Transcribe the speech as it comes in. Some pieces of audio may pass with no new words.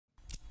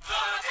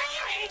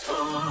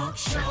Talk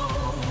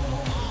Show.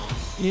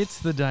 It's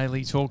the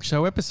Daily Talk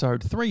Show,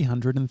 episode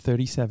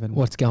 337.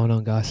 What's going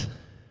on, guys?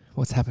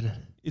 What's happening?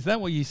 Is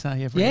that what you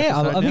say every Yeah,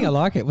 episode I think now? I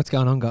like it. What's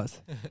going on,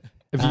 guys?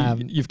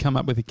 You've come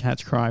up with a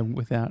catch cry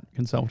without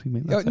consulting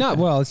me. That's No,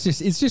 okay. well, it's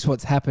just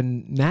what's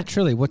happened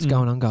naturally. What's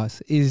going on,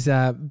 guys? Is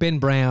Ben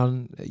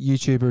Brown,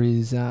 YouTuber,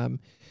 is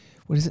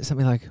what is it?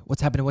 Something like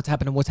what's happening,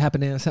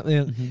 or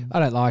something. I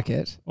don't like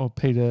it, Or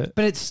Peter.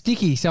 but it's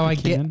sticky. So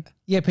McKinnon. I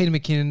get Peter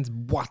McKinnon's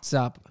 "What's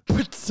up?"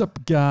 What's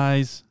up,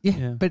 guys?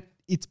 Yeah, but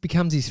it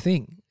becomes his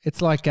thing. It's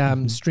like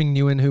String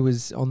Nguyen, who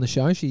was on the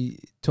show. She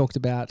talked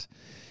about,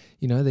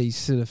 these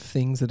sort of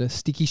things that are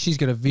sticky. She's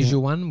got a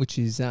visual one, which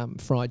is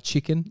fried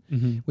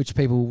chicken, which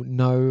people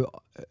know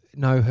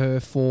her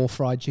for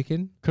fried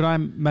chicken.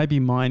 Maybe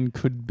mine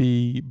could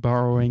be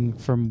borrowing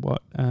from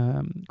what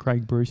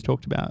Craig Bruce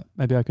talked about.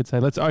 Maybe I could say,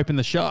 let's open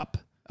the shop.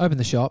 Open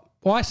the shop.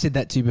 Well, I said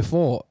that to you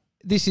before.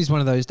 This is one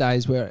of those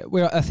days where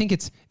I think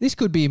this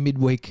could be a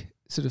midweek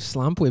sort of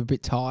slump. We're a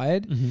bit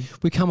tired.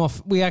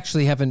 We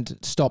actually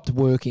haven't stopped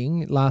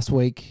working. Last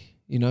week,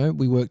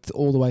 we worked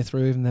all the way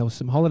through, and there was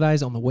some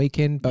holidays on the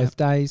weekend, both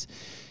days.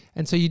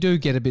 And so you do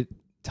get a bit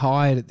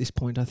tired at this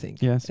point, I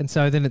think. Yes. And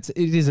so then it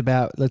is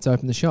about, let's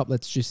open the shop.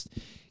 Let's just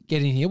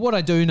get in here. What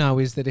I do know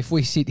is that if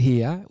we sit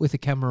here with the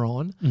camera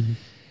on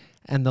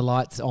and the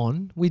lights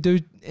on, we do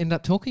end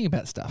up talking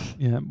about stuff.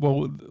 Yeah.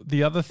 Well,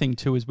 the other thing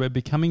too is we're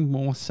becoming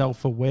more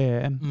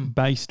self-aware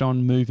based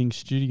on moving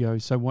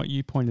studios. So what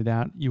you pointed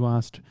out, you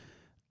asked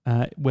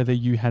whether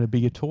you had a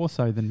bigger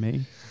torso than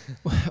me.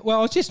 Well,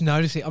 I was just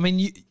noticing. I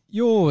mean,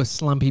 you're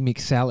Slumpy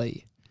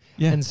McSally.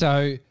 Yeah. And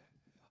so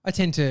I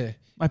tend to...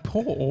 My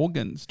poor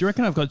organs. Do you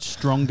reckon I've got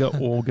stronger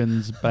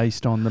organs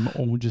based on them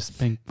all just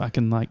being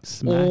fucking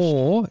smashed?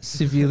 Or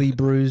severely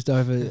bruised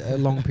over a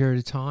long period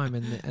of time.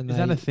 And is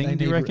that a thing,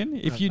 do you reckon?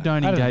 If you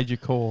don't engage your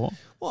core,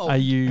 are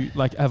you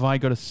have I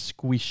got a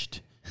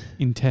squished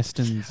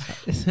intestines?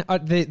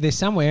 They're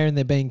somewhere and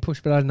they're being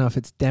pushed, but I don't know if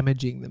it's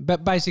damaging them.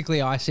 But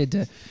basically I said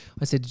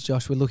to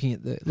Josh, we're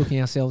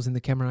looking ourselves in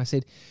the camera, and I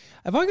said,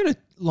 have I got a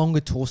longer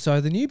torso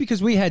than you?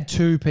 Because we had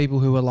two people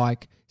who were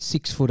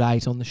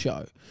 6'8" on the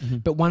show,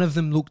 but one of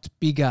them looked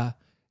bigger.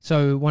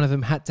 So one of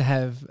them had to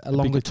have a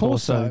longer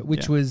torso,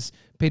 which was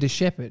Peter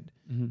Shepherd.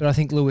 But I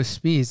think Lewis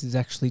Spears is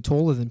actually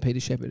taller than Peter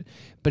Shepherd,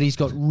 but he's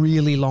got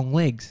really long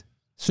legs,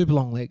 super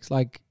long legs,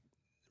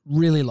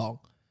 really long.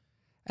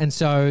 And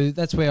so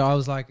that's where I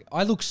was like,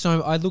 I looked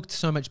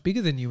so much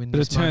bigger than you in this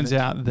moment. But it turns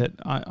out that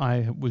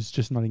I was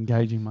just not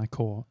engaging my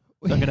core.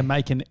 So I'm going to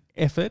make an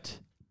effort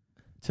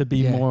to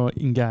be more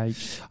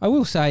engaged. I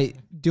will say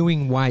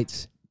doing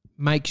weights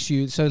makes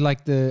you, so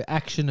the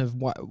action of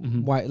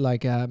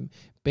weight,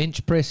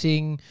 bench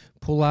pressing,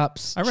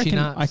 pull-ups, I reckon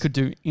chin-ups. I could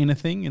do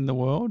anything in the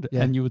world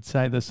and you would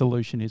say the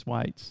solution is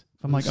weights.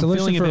 I'm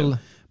feeling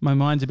my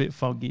mind's a bit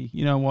foggy.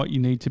 You know what? You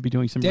need to be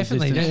doing some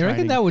definitely. resistance You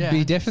reckon training. that would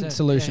be a definite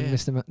solution,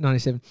 Mr.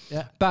 97?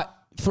 Yeah. But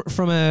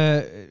from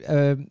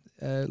a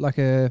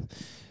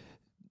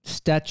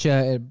stature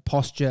and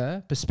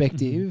posture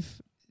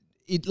perspective,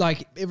 it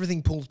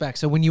everything pulls back.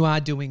 So when you are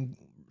doing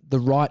the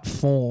right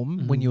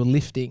form, when you're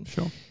lifting,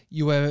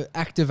 you are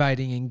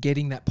activating and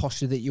getting that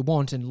posture that you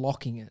want and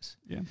locking it.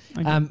 Yeah.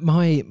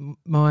 Okay.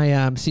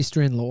 My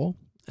sister-in-law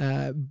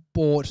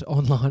bought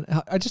online.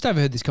 I just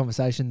overheard this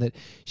conversation that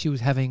she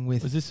was having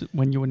with... Was this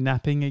when you were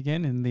napping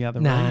again in the other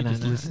room? No.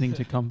 Listening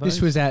to combos?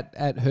 This was at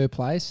her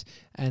place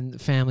and the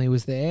family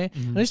was there.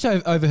 And I just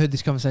overheard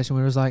this conversation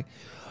where it was like,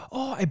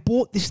 oh, I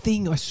bought this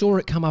thing. I saw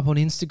it come up on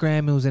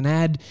Instagram. It was an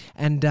ad,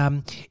 and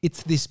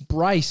it's this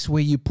brace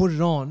where you put it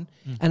on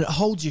and it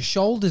holds your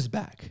shoulders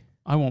back.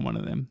 I want one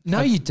of them.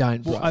 No, you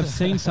don't, bro. Well, I've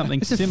seen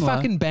something similar. It's a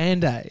fucking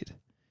Band-Aid.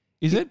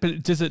 Is it?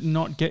 But does it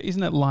not get...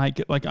 Isn't it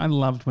like I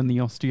loved when the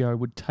osteo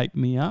would tape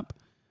me up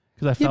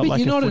because I felt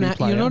like a footy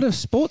player. You're not a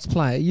sports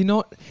player. You're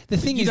not... The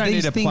thing is, you don't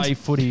need to play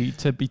footy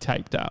to be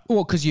taped up.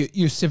 Well, because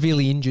you're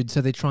severely injured,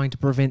 so they're trying to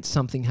prevent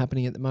something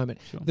happening at the moment.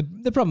 Sure.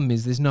 The problem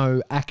is there's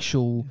no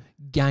actual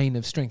gain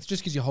of strength.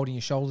 Just because you're holding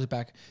your shoulders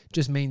back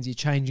just means you're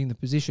changing the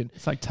position.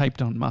 It's like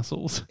taped on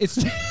muscles. It's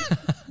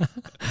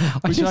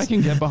which I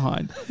can get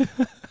behind.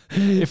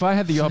 If I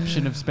had the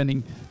option of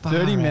spending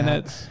 30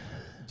 minutes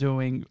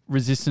doing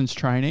resistance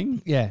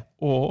training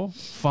or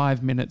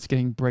 5 minutes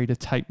getting Brie to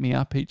tape me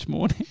up each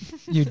morning,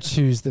 you'd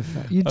choose the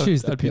pill. You'd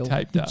choose the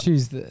tape.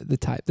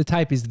 The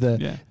tape is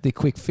the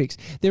quick fix.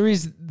 There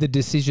is the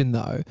decision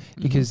though,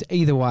 because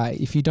either way,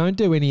 if you don't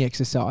do any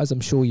exercise,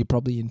 I'm sure you're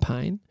probably in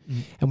pain.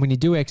 And when you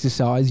do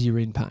exercise, you're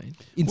in pain.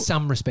 In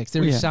some respects,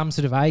 there is some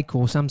sort of ache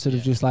or some sort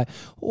of just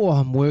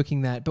I'm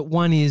working that. But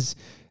one is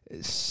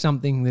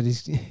something that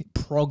is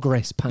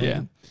progress pain.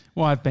 Yeah.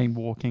 Well, I've been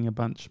walking a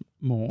bunch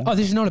more. Oh,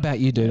 this is not about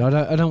you, dude.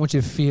 I don't want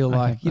you to feel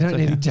like you don't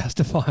need to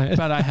justify it.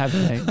 But I have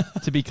been.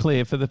 To be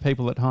clear, for the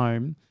people at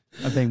home,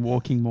 I've been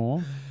walking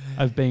more.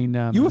 I've been...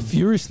 you were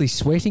furiously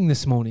sweating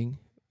this morning.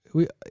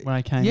 When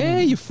I came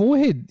in. Your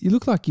forehead. You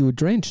look like you were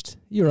drenched.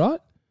 You all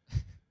right?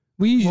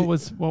 What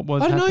was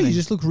I don't know. You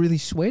just look really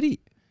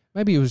sweaty.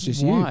 Maybe it was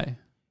just Why?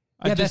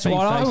 Yeah, that's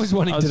what I was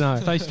wanting to know.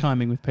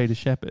 FaceTiming with Peter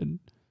Shepherd.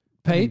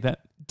 Pete,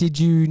 Did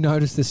you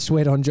notice the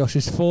sweat on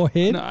Josh's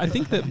forehead? No, I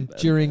think that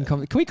during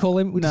can we call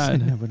him? No,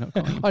 we're not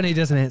calling him. Oh, no, he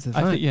doesn't answer the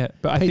phone.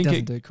 But I Pete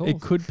think doesn't it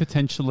could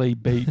potentially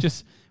be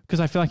just because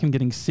I feel like I'm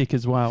getting sick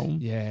as well.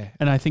 Yeah.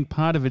 And I think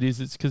part of it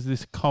is it's because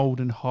this cold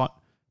and hot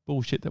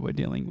bullshit that we're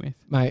dealing with.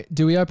 Mate,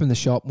 do we open the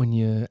shop when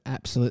you're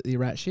absolutely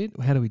rat shit?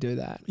 How do we do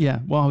that? Yeah.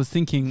 Well, I was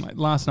thinking like,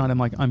 last night,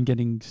 I'm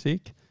getting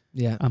sick.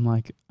 Yeah.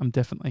 I'm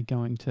definitely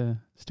going to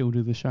still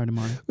do the show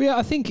tomorrow. Well, yeah,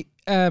 I think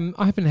I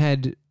haven't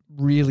had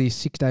really a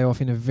sick day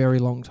off in a very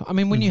long time. I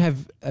mean, when you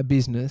have a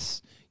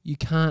business, you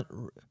can't...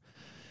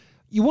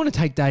 You want to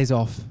take days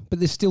off, but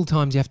there's still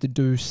times you have to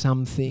do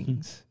some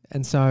things.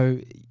 And so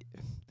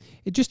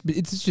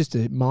it's just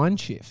a mind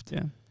shift.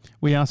 Yeah.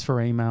 We asked for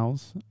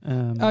emails.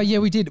 Oh, yeah,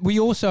 we did. We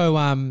also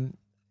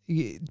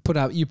you put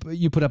up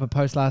a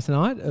post last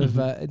night of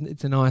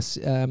it's a nice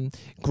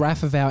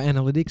graph of our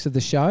analytics of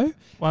the show.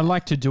 Well, I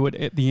like to do it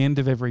at the end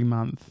of every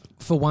month.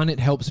 For one, it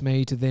helps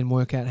me to then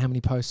work out how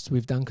many posts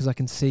we've done because I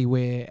can see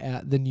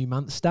where the new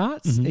month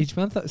starts each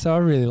month. So I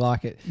really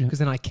like it because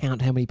then I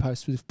count how many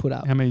posts we've put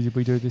up. How many did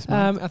we do this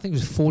month? I think it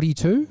was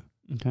 42,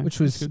 which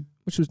was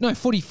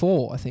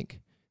 44. I think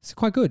it's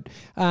quite good.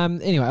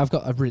 Anyway,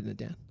 I've written it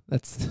down.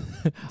 That's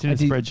it's in a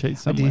spreadsheet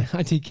somewhere.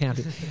 I did count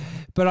it,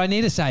 but I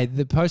need to say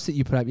the post that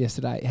you put up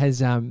yesterday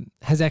has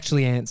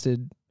actually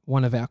answered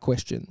one of our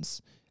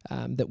questions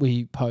that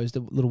we posed a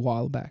little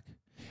while back,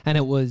 and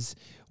it was,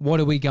 what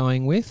are we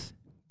going with,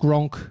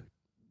 Gronk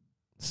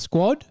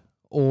squad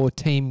or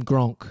Team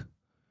Gronk?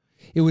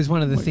 It was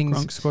one of the things.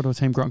 Gronk squad or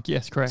Team Gronk?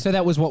 Yes, correct. So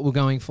that was what we're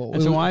going for.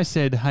 And so I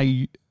said,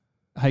 hey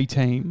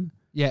team.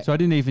 Yeah. So I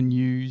didn't even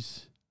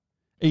use.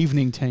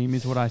 Evening team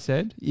is what I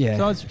said. Yeah.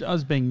 So I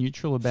was being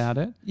neutral about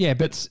it. Yeah,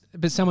 but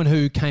someone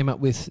who came up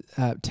with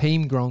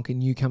Team Gronk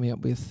and you coming up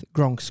with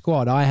Gronk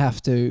Squad,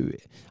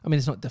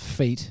 it's not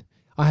defeat.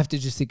 I have to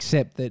just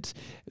accept that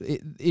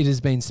it has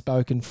been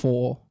spoken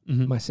for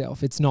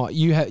myself. It's not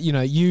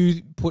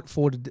you put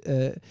forward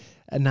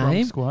a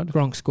name,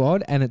 Gronk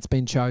Squad, and it's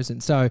been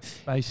chosen. So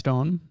based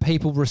on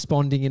people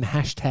responding and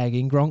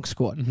hashtagging Gronk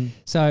Squad.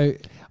 So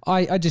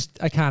I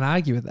can't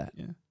argue with that.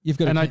 Yeah. You've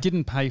got I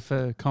didn't pay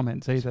for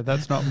comments either.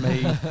 That's not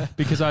me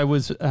because I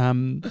was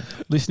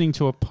listening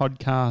to a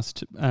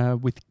podcast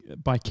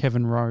by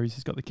Kevin Rose.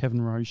 He's got the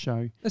Kevin Rose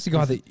Show. That's the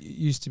guy that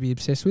you used to be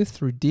obsessed with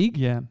through Dig.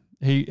 Yeah,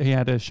 he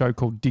had a show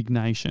called Dig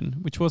Nation,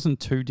 which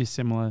wasn't too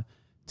dissimilar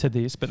to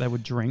this, but they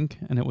would drink,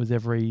 and it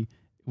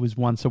was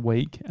once a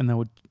week, and they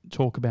would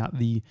talk about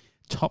the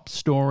top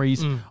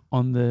stories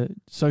on the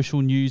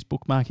social news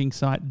bookmarking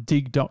site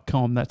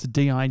dig.com. That's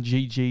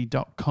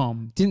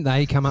digg.com. Didn't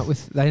they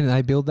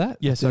build that?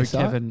 Yeah, so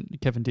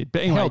Kevin did.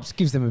 But anyway, helps,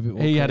 gives them a bit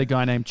more. He had a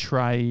guy named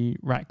Trey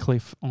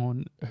Ratcliffe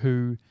on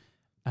who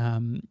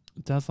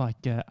does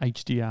like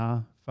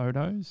HDR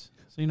photos.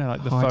 So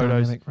like the high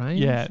photos. Dynamic range.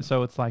 Yeah,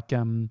 so it's like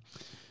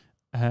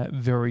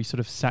very sort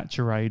of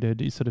saturated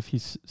is sort of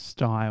his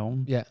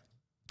style. Yeah.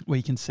 Where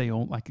you can see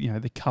all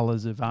the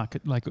colours of like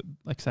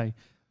say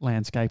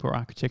landscape or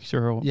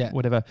architecture or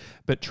whatever.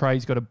 But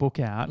Trey's got a book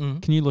out.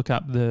 Can you look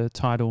up the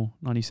title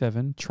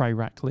 97, Trey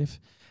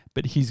Ratcliffe?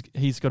 But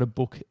he's got a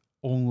book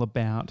all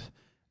about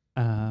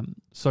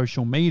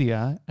social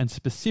media, and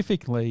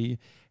specifically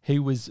he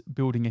was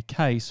building a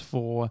case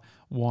for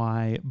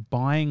why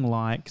buying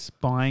likes,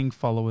 buying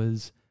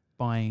followers,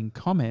 buying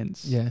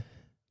comments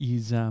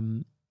is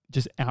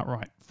just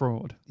outright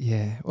fraud.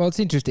 Yeah. Well, it's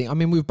interesting. I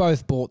mean, we've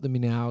both bought them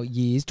in our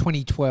years.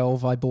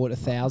 2012, I bought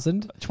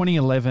 1,000.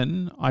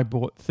 2011, I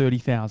bought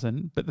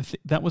 30,000, but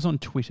that was on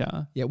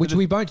Twitter. Yeah, which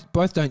we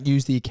both don't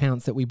use the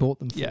accounts that we bought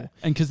them for. Yeah,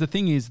 and because the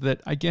thing is that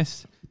I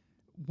guess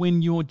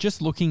when you're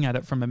just looking at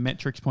it from a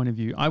metrics point of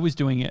view, I was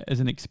doing it as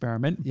an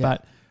experiment,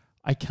 but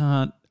I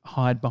can't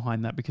hide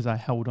behind that because I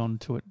held on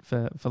to it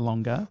for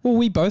longer. Well,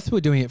 we both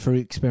were doing it for an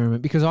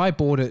experiment because I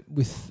bought it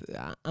with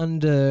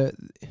under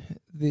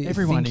the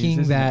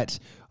thinking that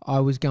I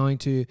was going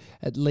to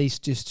at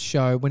least just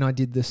show when I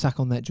did the Suck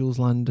on That Jules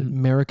Lund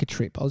America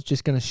trip. I was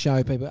just going to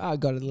show people, I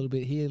got a little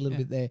bit here, a little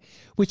bit there,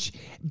 which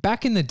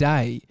back in the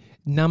day,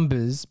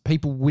 numbers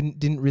people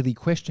didn't really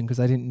question because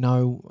they didn't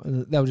know.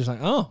 They were just like,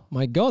 oh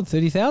my God,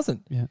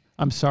 30,000. Yeah.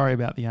 I'm sorry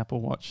about the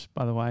Apple Watch,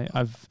 by the way.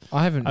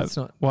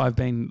 I've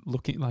been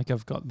looking,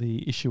 I've got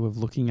the issue of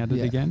looking at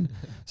it again.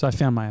 So I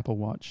found my Apple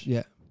Watch.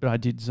 Yeah. But I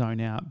did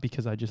zone out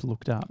because I just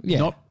looked up.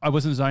 Yeah. I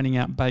wasn't zoning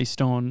out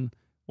based on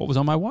what was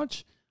on my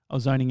watch. I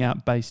was zoning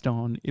out based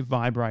on it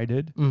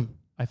vibrated.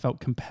 I felt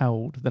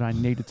compelled that I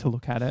needed to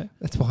look at it.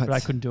 That's why. But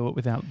I couldn't do it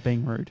without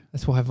being rude.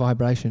 That's why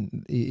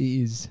vibration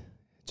is.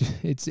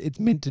 It's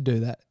meant to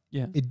do that.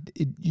 Yeah.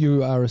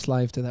 You are a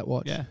slave to that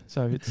watch. Yeah.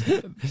 So it's.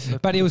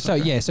 But it was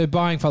so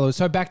buying followers.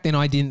 So back then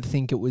I didn't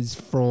think it was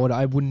fraud.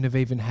 I wouldn't have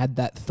even had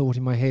that thought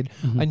in my head.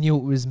 I knew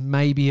it was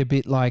maybe a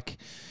bit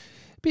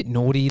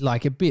naughty,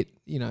 like a bit.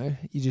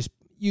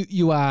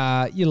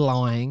 You're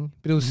lying,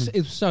 but it was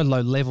so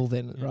low level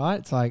then, right?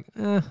 It's like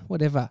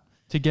whatever.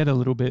 To get a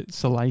little bit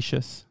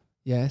salacious.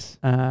 Yes.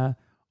 I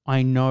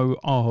know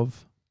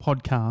of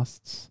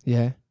podcasts.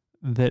 Yeah.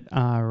 That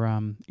are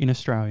in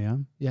Australia.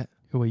 Yeah.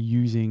 who are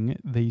using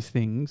these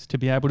things to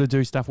be able to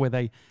do stuff where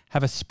they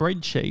have a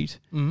spreadsheet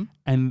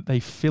and they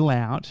fill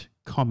out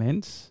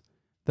comments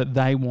that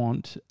they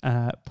want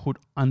put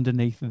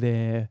underneath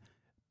their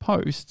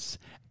posts,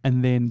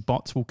 and then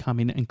bots will come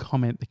in and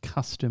comment the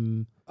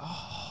custom.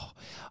 Oh,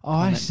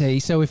 I see.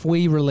 So if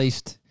we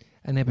released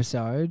an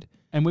episode,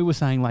 and we were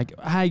saying like,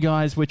 hey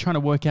guys, we're trying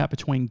to work out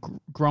between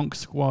Gronk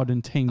Squad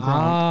and Team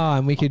Gronk.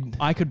 And we could,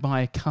 I could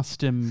buy a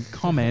custom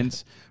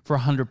comments for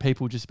 100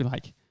 people, just be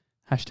like,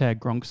 hashtag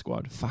Gronk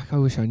Squad. Fuck, I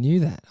wish I knew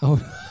that.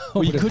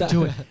 Well, you could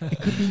do it.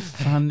 It could be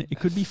fun. It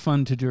could be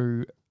fun to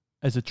do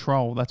as a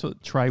troll. That's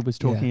what Trey was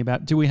talking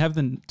about. Do we have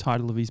the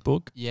title of his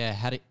book? Yeah,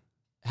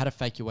 how to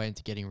fake your way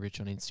into getting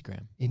rich on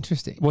Instagram.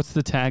 Interesting. What's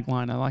the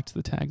tagline? I liked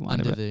the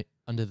tagline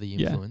under the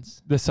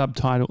influence. The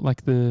subtitle,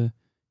 like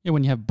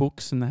when you have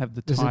books and they have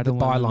the title.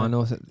 The byline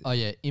or Oh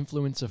yeah,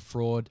 influencer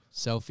fraud,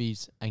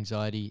 selfies,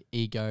 anxiety,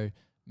 ego,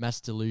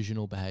 mass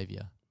delusional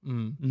behavior.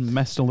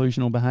 Mass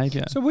delusional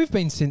behavior. So we've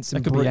been sent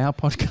some. That could be our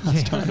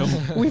podcast title.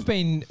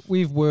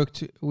 We've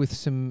worked with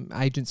some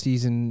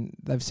agencies and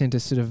they've sent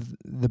us sort of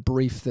the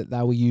brief that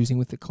they were using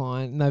with the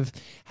client, and they've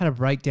had a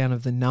breakdown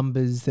of the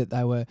numbers that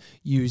they were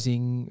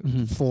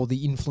using for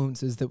the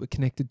influencers that were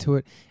connected to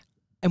it.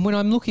 And when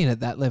I'm looking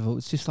at that level,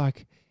 it's just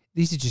like,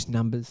 these are just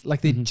numbers.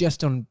 Like they're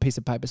just on a piece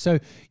of paper. So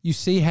you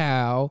see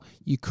how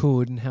you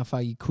could and how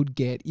far you could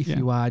get if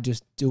you are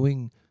just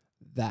doing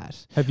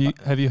that. Have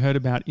you heard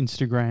about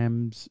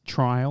Instagram's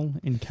trial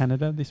in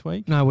Canada this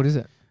week? No, what is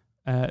it?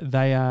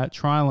 They are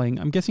trialing.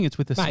 I'm guessing it's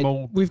with a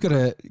small. We've got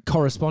a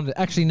correspondent.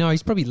 Actually, no,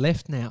 he's probably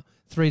left now.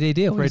 3D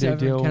deal. 3D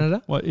deal in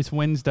Canada. Well, it's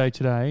Wednesday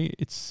today.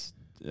 It's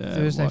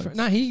Thursday.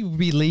 No, he will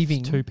be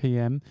leaving 2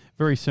 p.m.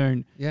 very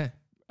soon. Yeah.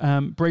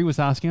 Bree was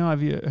asking,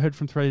 have you heard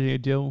from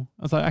 3D deal?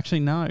 I was like,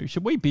 actually, no.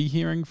 Should we be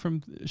hearing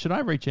from? Should I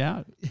reach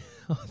out?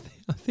 I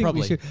think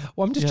Probably. we should.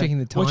 Well, I'm just checking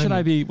the time. What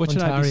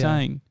should I be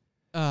saying?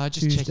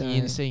 Just checking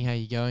in, seeing how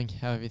you're going,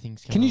 how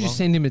everything's going. Can you just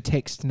send him a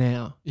text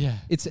now? Yeah.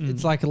 It's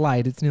like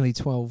late. It's nearly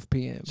 12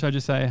 p.m. Should I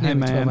just say, hey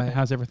man,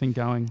 how's everything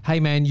going? Hey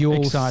man, you're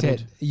all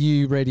Excited. set. Are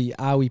you ready?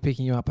 Are we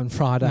picking you up on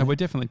Friday? No, we're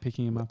definitely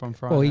picking him up on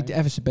Friday. Well, he'd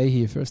have to be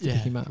here for us to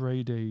pick him up.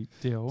 3D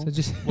deal. So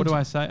just what do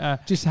I say?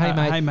 Just hey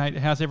mate. Hey mate,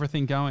 how's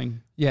everything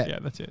going? Yeah,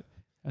 that's it.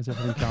 How's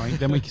everything going?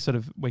 Then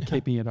we're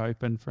keeping it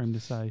open for him to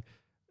say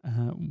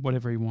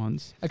whatever he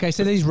wants. Okay,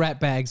 so these rat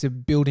bags are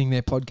building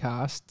their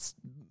podcasts.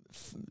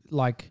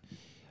 Are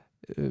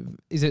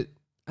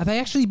they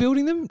actually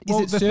building them?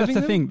 That's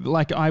the thing.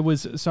 Like I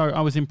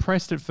was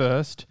impressed at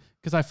first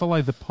because I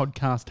follow the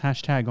podcast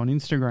hashtag on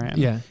Instagram.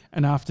 Yeah.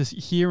 And after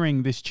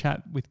hearing this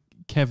chat with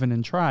Kevin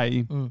and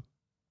Trey,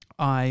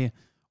 I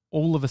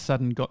all of a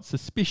sudden got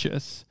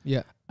suspicious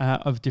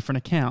of different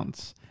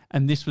accounts.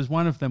 And this was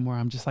one of them where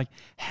I'm just like,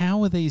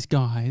 how are these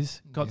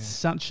guys got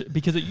such...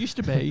 Because it used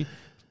to be,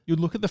 you'd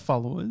look at the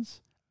followers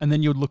and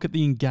then you'd look at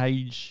the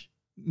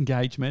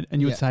engagement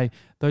and you would say,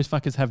 those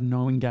fuckers have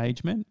no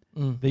engagement.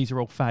 These are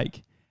all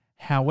fake.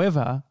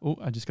 However,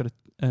 I just got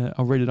to...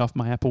 I'll read it off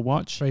my Apple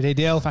Watch. 3D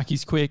deal. Fuck,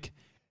 he's quick.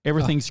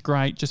 Everything's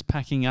great. Just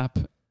packing up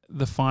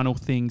the final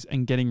things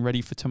and getting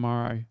ready for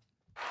tomorrow.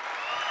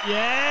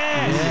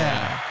 Yes!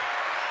 Yeah.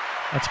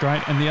 That's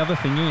great. And the other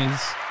thing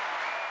is...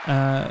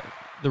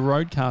 the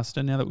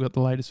Roadcaster, now that we've got the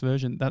latest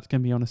version, that's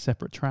going to be on a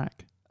separate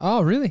track.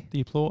 Oh, really?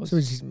 The applause. So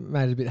we just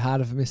made it a bit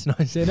harder for Miss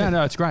 97.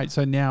 No, it's great.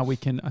 So now we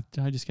can...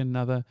 Did I just get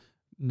another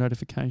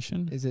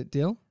notification? Is it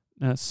deal?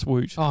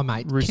 Swoot. Oh,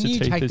 mate. Rooster can you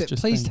Teeth take has that?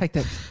 just Please been- take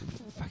that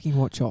fucking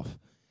watch off.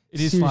 It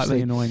is Seriously.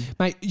 slightly annoying.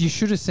 Mate, you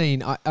should have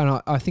seen,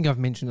 I think I've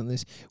mentioned on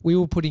this, we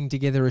were putting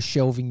together a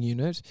shelving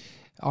unit,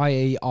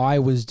 i.e. I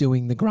was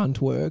doing the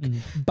grunt work,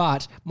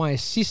 but my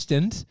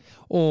assistant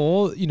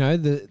or,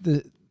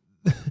 the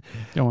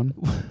Go on.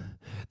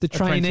 the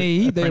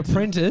trainee, the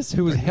apprentice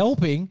who was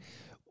helping,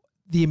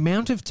 the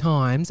amount of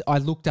times I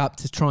looked up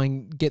to try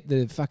and get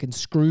the fucking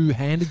screw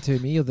handed to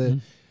me or the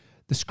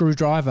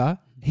screwdriver,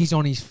 he's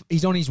on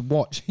his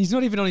watch. He's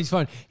not even on his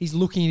phone. He's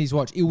looking at his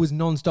watch. It was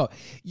nonstop.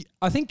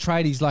 I think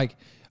tradies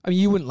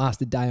you wouldn't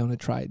last a day on a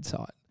trade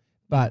site,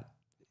 but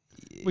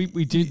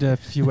we did a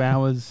few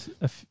hours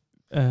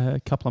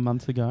a couple of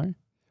months ago.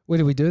 Where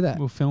did we do that?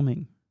 We were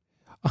filming.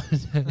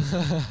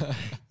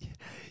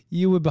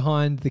 You were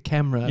behind the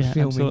camera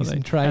filming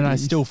some tradies. And I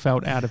still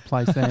felt out of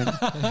place then.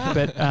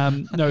 But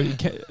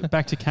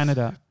back to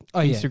Canada,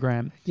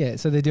 Instagram. Yeah,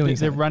 so they're doing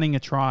They're running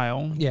a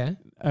trial. Yeah.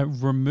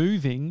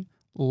 Removing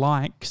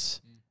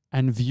likes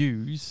and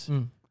views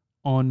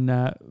on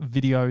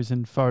videos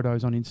and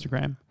photos on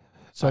Instagram.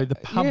 So the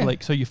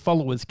public, so your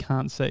followers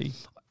can't see.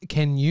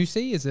 Can you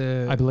see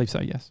I believe so,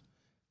 yes.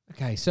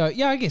 Okay, so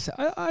I guess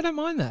I don't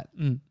mind that.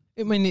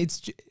 I mean, it's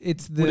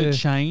the... Would it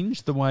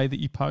change the way that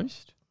you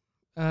post?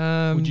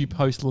 Would you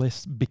post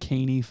less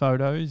bikini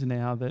photos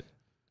now that...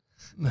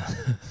 No,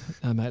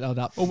 mate, I'd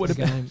up what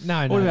the about, game.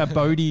 No. What about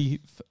Bodhi...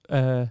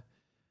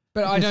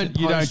 but I don't post,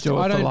 you don't do it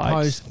I don't for likes.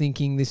 post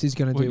thinking this is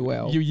going to do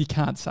well. You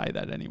can't say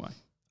that anyway.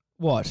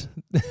 What?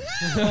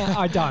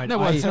 I don't. No,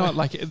 well, it's not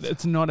like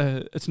it's not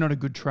a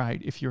good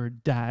trade if you're a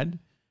dad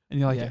And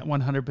you're like, Yeah.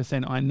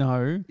 100% I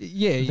know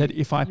Yeah, that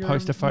if I you're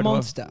post a photo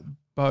monster. of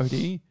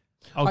Bodie,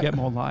 I'll get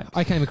more likes.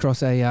 I came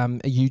across a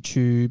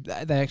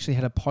YouTube. They actually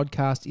had a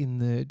podcast in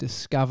the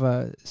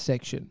Discover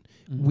section.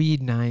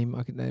 Weird name.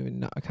 I can't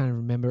even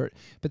remember it.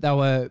 But they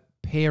were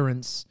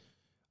parents,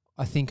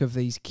 I think, of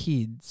these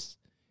kids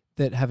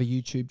that have a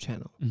YouTube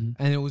channel, and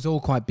it was all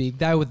quite big.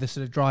 They were the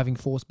sort of driving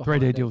force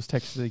behind 3D it. Deals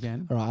texted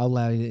again. All right, I'll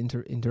allow you to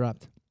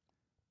interrupt.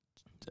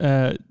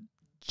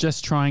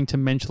 Just trying to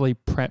mentally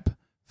prep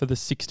for the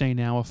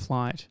 16-hour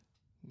flight.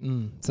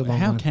 It's a long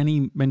How one. can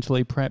he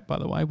mentally prep, by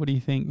the way? What do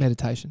you think?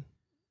 Meditation.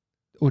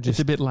 Or It's just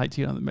a bit late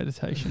to get on the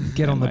meditation.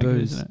 get on the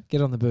bandwagon, booze. isn't it?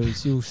 Get on the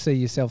booze. You'll see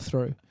yourself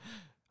through.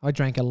 I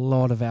drank a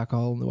lot of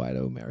alcohol on the way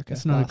to America.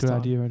 It's not a last good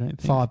time. idea, I don't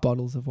think. 5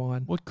 bottles of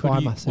wine. What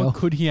by myself.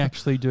 could he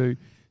actually do?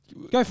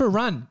 Go for a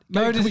run. Go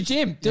Mate, to can the we-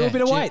 gym. Do Yeah, a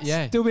bit of gym, weights.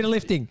 yeah. Do a bit of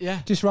lifting.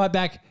 Yeah. Just right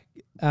back.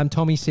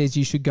 Tommy says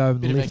you should go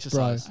and Bit of lift,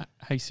 bro. exercise.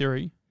 Hey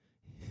Siri,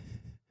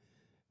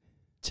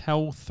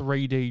 tell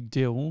 3D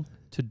Dill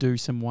to do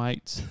some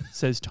weights,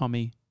 says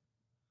Tommy.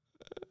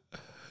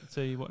 Let's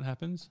see what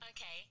happens.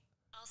 Okay,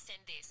 I'll send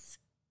this.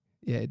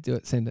 Yeah, do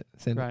it. Send it.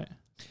 Send Right.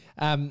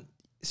 it.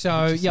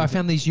 So yeah, I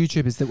found these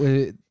YouTubers that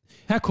were.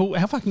 How cool?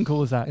 How fucking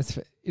cool is that?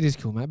 It is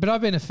cool, mate. But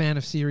I've been a fan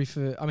of Siri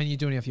for. I mean, you're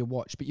doing it off your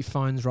watch, but your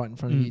phone's right in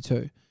front of you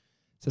too,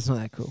 so it's not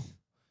that cool.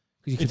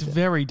 'Cause you It's could-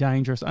 very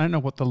dangerous. I don't know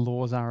what the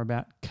laws are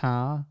about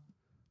car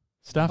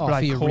stuff, Oh, but for I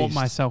your caught wrist.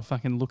 myself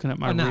fucking looking at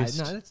my wrist.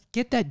 No, let's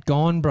get that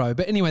gone, bro.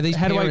 But anyway, these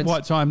How do I parents,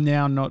 what? So I'm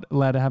now not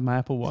allowed to have my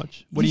Apple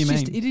Watch. What do you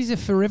it's mean? It is a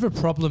forever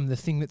problem. The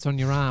thing that's on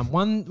your arm.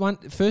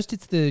 First,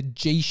 it's the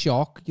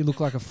G-Shock. You look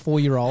like a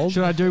 4-year-old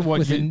Should I do what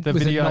with, you, the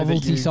with a video that you?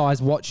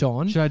 novelty-sized watch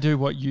on. Should I do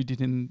what you did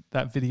in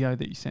that video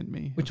that you sent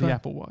me? Which of the one?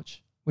 Apple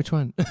Watch. Which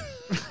one?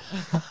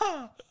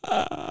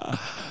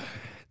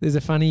 There's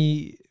a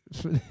funny.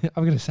 I'm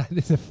going to say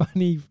there's a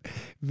funny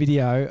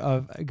video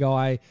of a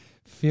guy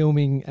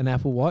filming an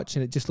Apple Watch,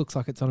 and it just looks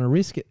like it's on a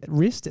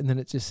wrist, and then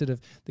it just sort of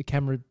the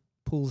camera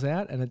pulls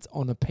out, and it's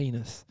on a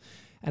penis,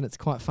 and it's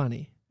quite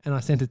funny. And I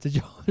sent it to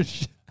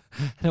Josh,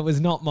 and it was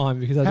not mine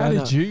because I How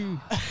don't did know. you?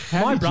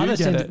 How My did brother you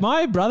get sent it? it.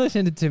 My brother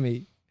sent it to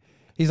me.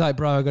 He's like,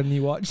 "Bro, I got a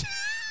new watch."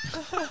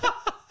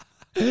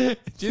 Do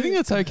you think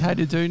it's okay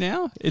to do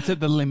now? It's at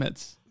the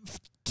limits.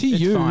 To It's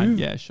you, fine.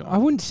 Yeah, sure. I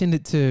wouldn't send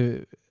it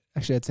to.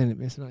 Actually, I'd send it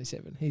to Mr.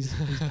 97. He's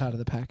part of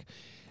the pack.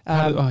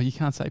 Oh, you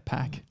can't say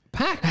pack.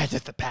 Pack.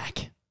 Just the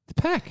pack. The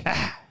pack.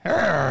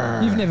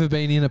 You've never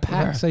been in a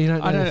pack, so you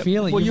don't I know the don't-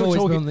 feeling. well, You've you were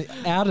always been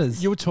on the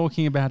outers You were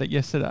talking about it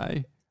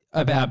yesterday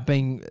about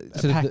being a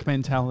sort pack of.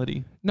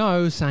 mentality, No, I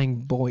was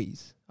saying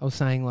boys. I was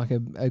saying like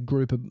a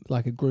group of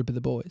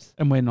the boys.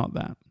 and we're not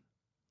that.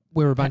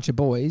 We're a bunch of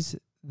boys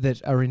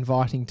that are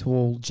inviting to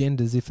all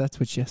genders, if that's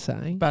what you're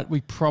saying. But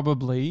we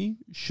probably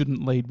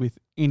shouldn't lead with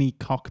any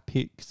cock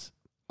pics.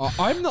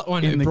 I'm not the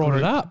one in who the brought it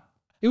group. up.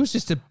 It was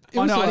just a. It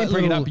I was know, like I didn't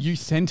bring it little- up. You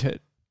sent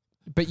it.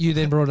 But you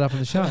then brought it up on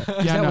the show.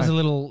 'Cause Yeah, I that was know. a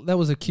little. That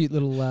was a cute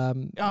little.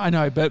 I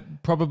know,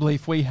 but probably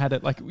if we had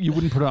it, like you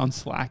wouldn't put it on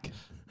Slack.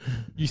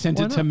 You sent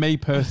Why it to not? me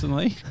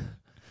personally.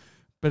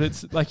 But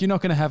it's like you're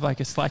not going to have like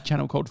a Slack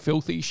channel called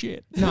Filthy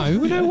Shit. No,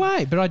 no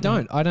way. But I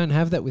don't. I don't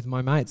have that with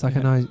my mates. Like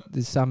I know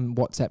there's some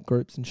WhatsApp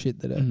groups and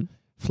shit that are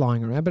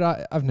flying around,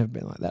 but I've never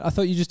been like that. I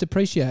thought you just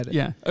appreciate it.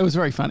 Yeah, it was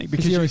very funny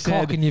because Because you're you a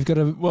said, cock and you've got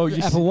a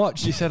Apple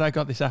Watch. You said I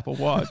got this Apple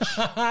Watch.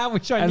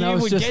 Which I And knew I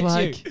was would just get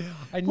like, you.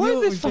 I Why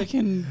knew did it this would get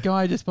fucking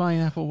guy just buy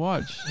an Apple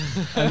Watch?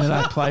 And then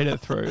I played it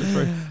through.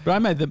 But I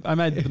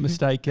made the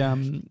mistake.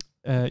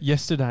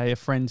 Yesterday, a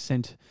friend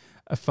sent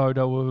a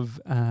photo of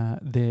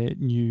their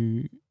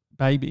new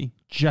baby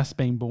just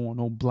being born,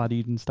 all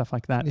bloodied and stuff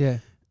like that. Yeah.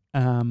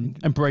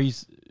 And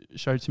Breeze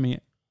showed to me,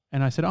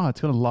 and I said, "Oh,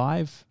 it's got a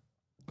live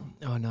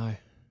Oh no.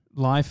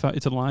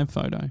 It's a live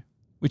photo,"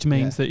 which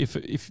means that if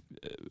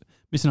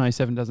Mr.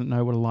 97 doesn't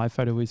know what a live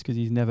photo is because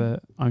he's never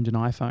owned an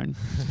iPhone,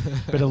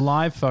 but a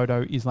live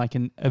photo is like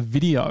a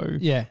video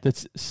Yeah.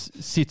 that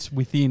sits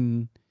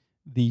within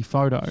the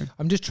photo.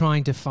 I'm just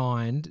trying to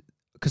find,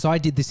 because I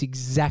did this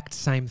exact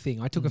same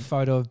thing. I took a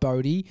photo of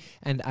Bodie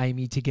and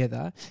Amy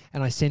together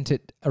and I sent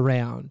it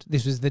around.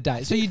 This was the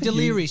day. So you're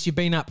delirious. You've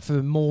been up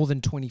for more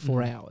than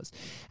 24 hours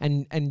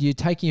and you're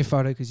taking a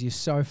photo because you're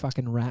so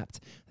fucking wrapped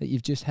that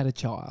you've just had a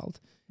child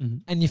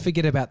and you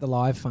forget about the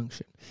live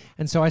function.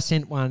 And so I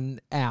sent one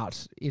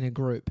out in a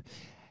group.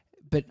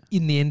 But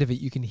in the end of it,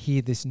 you can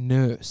hear this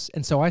nurse.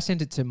 And so I sent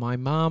it to my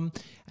mum,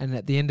 and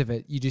at the end of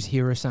it, you just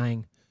hear her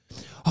saying,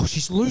 "Oh,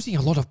 she's losing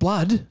a lot of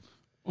blood."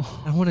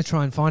 I want to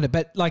try and find it,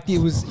 but like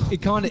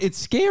it's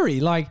scary.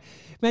 Like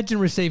imagine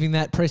receiving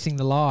that, pressing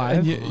the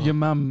live. And your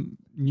mum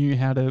knew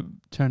how to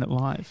turn it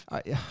live.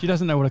 She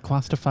doesn't know what a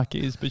clusterfuck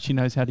is, but she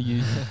knows how to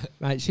use it.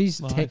 Mate, she's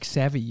live. tech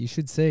savvy. You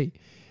should see.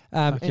 You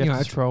Anyway, have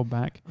to scroll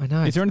back. I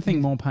know. Is there anything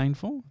more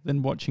painful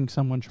than watching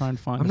someone try and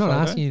find I'm a not photo?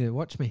 asking you to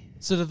watch me.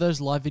 So do those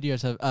live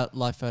videos have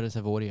live photos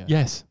have audio?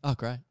 Yes. Oh,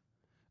 great.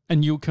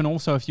 And you can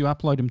also, if you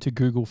upload them to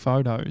Google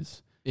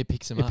Photos, It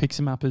picks them it up. picks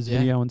them up as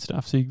video and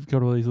stuff. So you've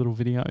got all these little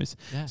videos.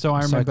 Yeah. So I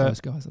I'm remember so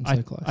close, guys. I'm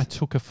so close. I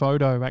took a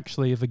photo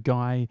actually of a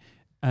guy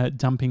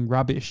dumping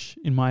rubbish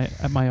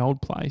at my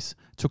old place.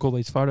 Took all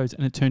these photos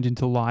and it turned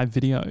into live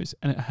videos,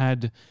 and it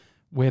had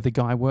where the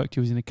guy worked. He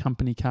was in a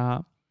company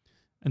car,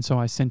 and so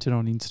I sent it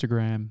on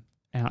Instagram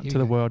out to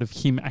the world of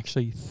him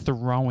actually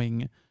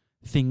throwing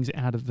things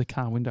out of the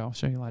car window. I'll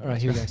show you later. All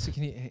right, here we go. So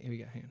here we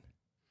go. Hang on.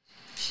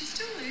 She's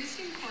still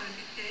losing quite a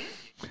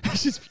bit there.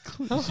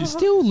 She's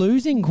still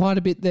losing quite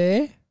a bit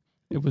there.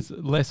 It was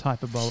less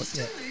hyperbolic.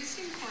 Still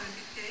losing quite a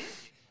bit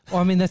there.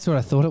 Well, I mean, that's what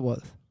I thought it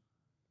was.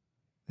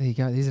 There you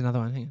go. Here's another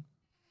one. Hang on.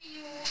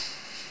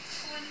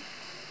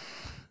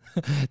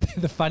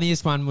 The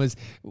funniest one was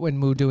when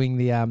we were doing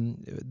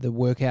the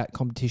workout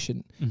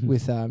competition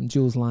with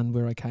Jules Lund,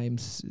 where I came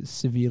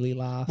severely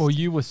last. Well,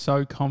 you were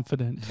so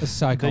confident,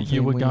 that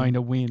you were going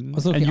to win,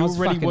 and you were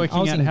already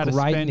working out how to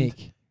spend.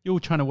 Nick. You were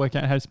trying to work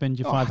out how to spend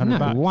your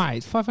 $500. No way,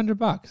 it's $500.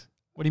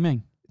 What do you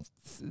mean?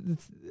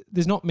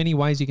 There's not many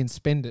ways you can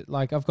spend it.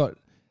 Like I've got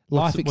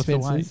life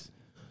expenses.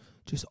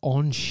 Just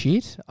on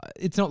shit.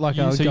 It's not like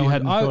you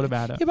hadn't thought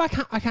about it. Yeah,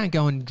 but I can't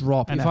go and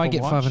drop. If I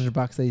get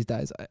 $500 these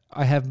days,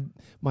 I have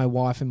my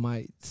wife and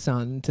my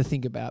son to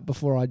think about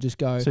before I just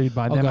go. So you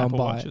buy them Apple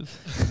Watches.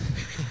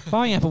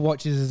 Buying Apple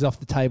Watches is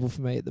off the table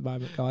for me at the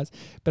moment, guys.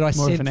 But I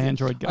More of an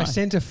Android guy. I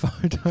sent a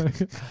photo.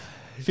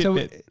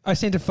 So I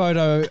sent a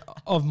photo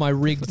of my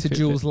rig to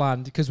Jules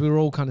Lund because we were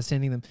all kind of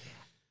sending them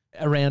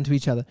around to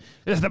each other.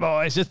 Just the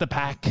boys, just the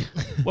pack.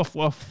 Woof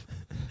woof.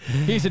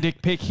 Here's a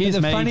dick pic. Here's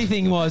the me. funny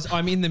thing was,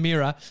 I'm in the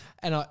mirror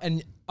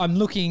and I'm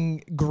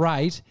looking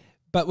great,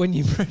 but when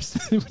you press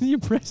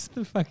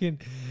the fucking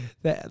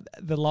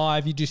the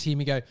live, you just hear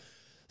me go.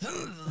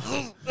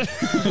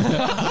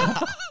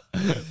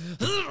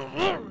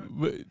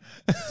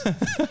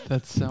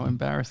 That's so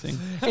embarrassing.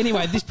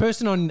 Anyway, this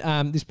person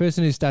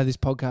who started this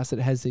podcast that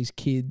has these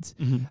kids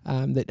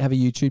that have a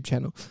YouTube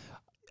channel,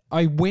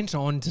 I went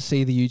on to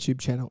see the YouTube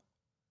channel,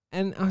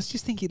 and I was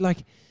just thinking,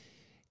 like,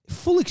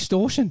 full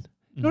extortion.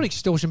 Not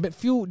extortion, but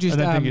full just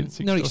I don't think it's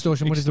not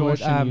extortion. What is the word?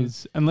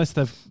 Unless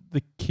the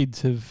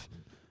kids have.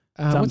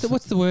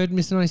 What's the word,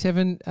 Mr.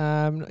 97?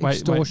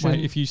 Extortion.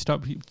 Wait, if you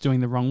stop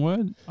doing the wrong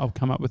word, I'll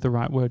come up with the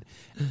right word.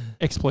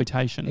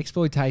 Exploitation.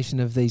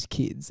 Exploitation of these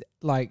kids,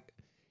 like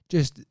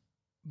just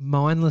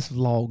mindless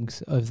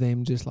vlogs of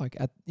them just like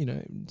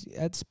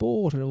at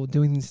sport or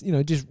doing this,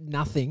 just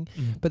nothing,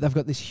 but they've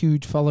got this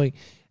huge following.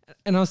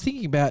 And I was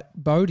thinking about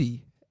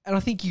Bodhi, and I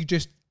think you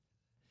just,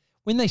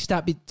 when they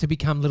start to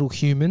become little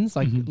humans,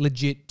 like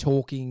legit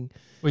talking.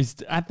 Well,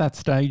 he's at that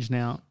stage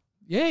now.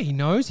 Yeah, he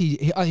knows.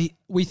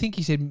 We think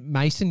he said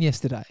Mason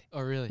yesterday.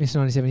 Oh, really? Mr.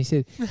 97. He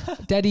said,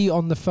 Daddy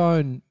on the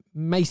phone,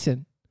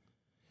 Mason.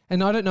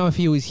 And I don't know if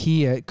he was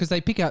here because they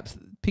pick up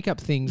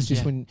things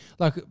just when,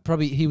 like,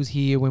 probably he was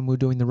here when we were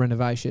doing the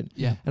renovation.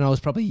 Yeah. And I was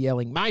probably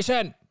yelling,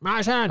 Mason,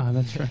 Mason. Oh,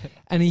 that's right.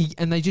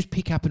 And they just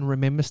pick up and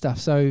remember stuff.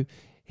 So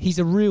he's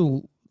a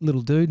real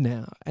little dude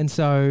now. And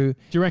so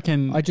do you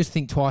reckon? I just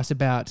think twice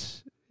about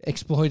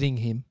exploiting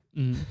him.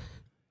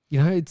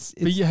 It's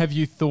but have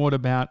you thought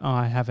about,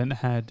 I haven't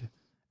had,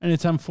 and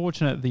it's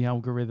unfortunate the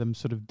algorithm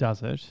sort of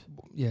does it.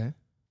 Yeah.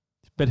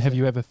 But have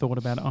you ever thought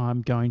about,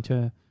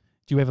 do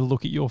you ever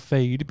look at your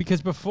feed?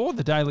 Because before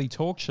the Daily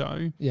Talk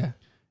Show,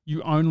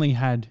 you only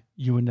had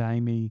you and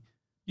Amy.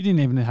 You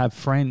didn't even have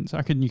friends. I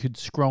reckon you could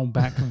scroll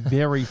back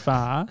very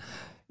far.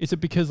 Is it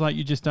because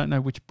you just don't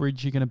know which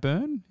bridge you're going to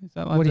burn? Is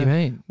that what do you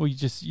mean? Well,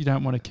 you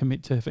don't want to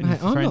commit to any I'm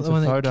friends not the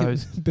one or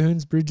photos. That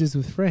burns bridges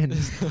with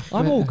friends.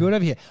 I'm all good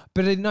over here.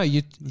 But it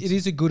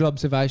is a good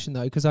observation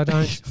though, because I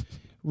don't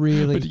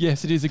really. But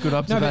yes, it is a good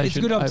observation. No, but it's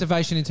a good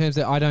observation in terms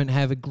that I don't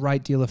have a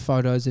great deal of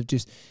photos of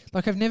just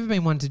I've never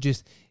been one to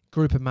just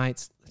group of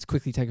mates. Let's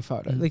quickly take a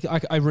photo. Like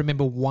I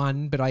remember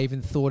one, but I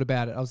even thought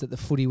about it. I was at the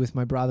footy with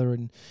my brother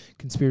and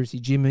Conspiracy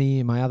Jimmy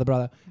and my other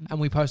brother, and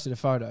we posted a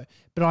photo.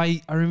 But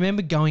I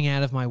remember going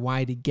out of my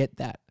way to get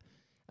that,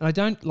 and I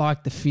don't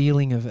like the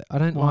feeling of it. I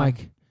don't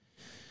like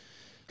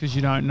because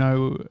you don't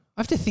know.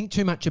 I have to think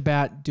too much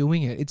about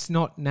doing it. It's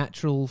not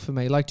natural for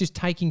me. Like just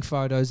taking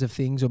photos of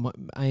things, or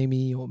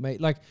Amy or me.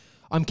 Like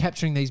I'm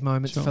capturing these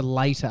moments for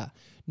later,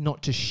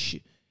 not to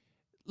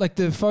like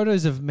the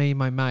photos of me and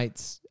my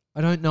mates. I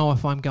don't know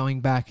if I'm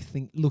going back,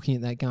 looking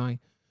at that going,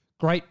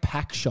 great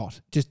pack shot,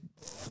 just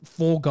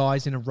 4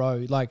 guys in a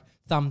row, like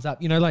thumbs up,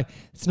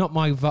 it's not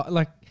my,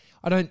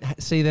 I don't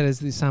see that as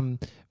this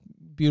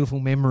beautiful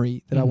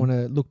memory that I want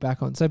to look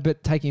back on. So,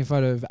 but taking a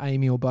photo of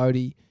Amy or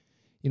Bodhi,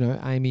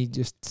 Amy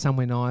just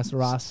somewhere nice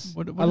or us.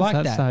 What I like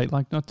does that. say?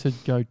 Like not to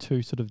go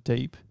too sort of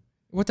deep.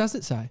 What does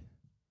it say?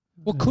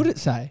 What could it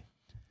say?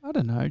 I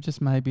don't know,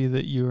 just maybe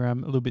that you're a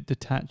little bit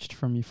detached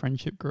from your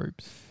friendship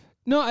groups.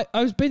 No,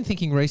 I've been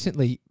thinking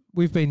recently,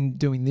 we've been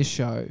doing this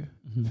show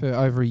for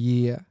over a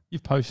year.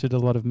 You've posted a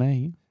lot of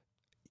me.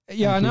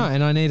 Yeah, I know.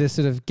 And I need to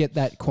sort of get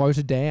that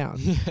quota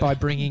down by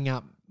bringing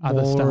up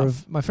other more stuff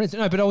of my friends.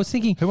 No, but I was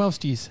thinking. Who else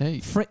do you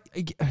see?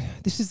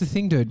 This is the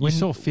thing, dude. You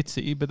saw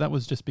Fitzy, but that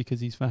was just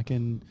because he's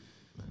fucking.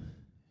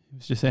 He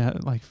was just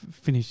out,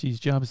 finished his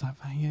job. It's like,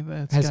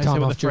 let's has go time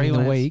see off during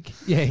the week.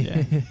 Yeah.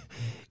 Yeah.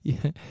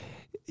 Yeah.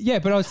 Yeah,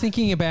 but I was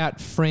thinking about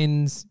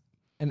friends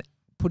and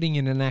putting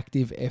in an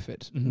active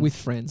effort with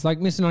friends. Like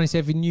Mr.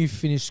 97, you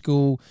finished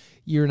school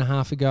a year and a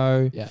half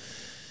ago. Yeah.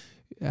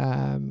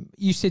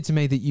 You said to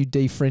me that you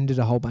defriended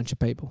a whole bunch of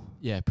people.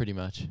 Yeah, pretty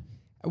much.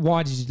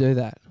 Why did you do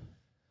that?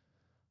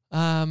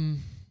 I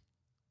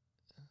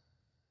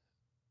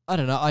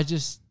don't know. I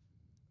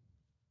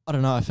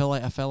don't know. I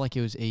felt like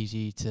it was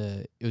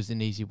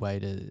an easy way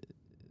to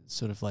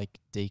sort of like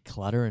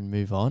declutter and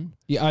move on.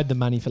 You owed the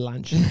money for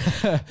lunch.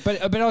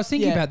 but I was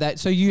thinking about that.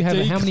 So you have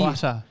how many?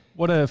 Declutter.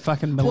 What a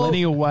fucking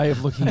millennial way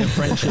of looking at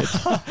friendships.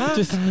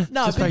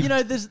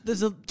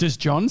 Does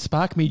John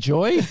spark me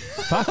joy?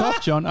 Fuck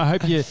off, John. I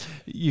hope you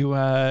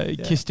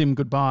kissed him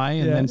goodbye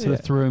and then sort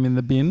of threw him in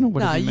the bin.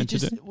 What you meant to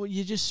do? Well,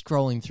 you're just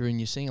scrolling through and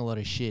you're seeing a lot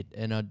of shit,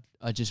 and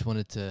I just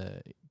wanted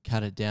to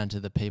cut it down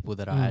to the people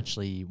that I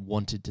actually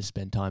wanted to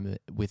spend time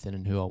with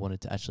and who I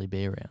wanted to actually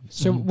be around.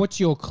 So what's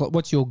your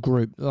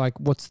group? Like,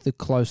 what's the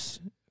close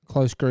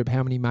group?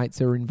 How many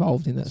mates are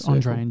involved in that? It's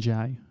Andre and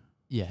Jay.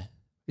 Yeah.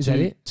 Is that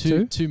it?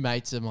 Two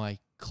mates are my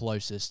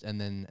closest,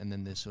 and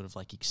then there's sort of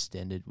like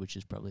extended, which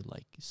is probably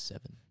like 7.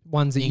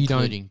 Ones that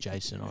including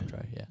Jason,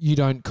 Andre. Yeah. You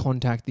don't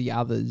contact the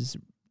others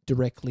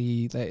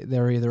directly.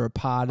 They're either a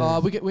part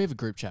of. We have a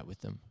group chat with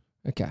them.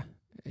 Okay. Are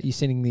you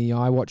sending the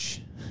iWatch?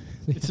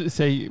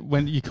 See,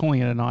 when you're calling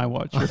it an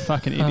iWatch, you're a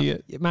fucking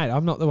idiot, mate.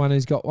 I'm not the one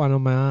who's got one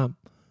on my arm.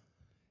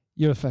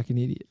 You're a fucking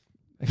idiot.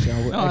 Actually,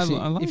 I would. I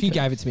like if you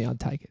gave it to me, I'd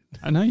take it.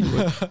 I know you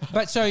would.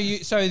 But So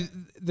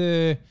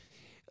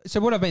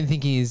what I've been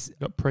thinking is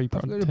got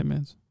pre-prod 10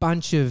 minutes.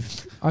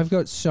 I've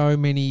got so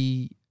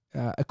many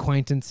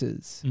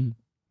acquaintances,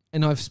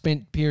 and I've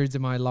spent periods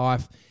of my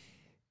life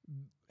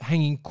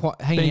hanging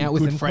out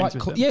with them,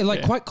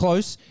 quite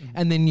close,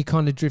 and then you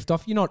kind of drift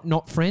off. You're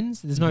not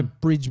friends. There's no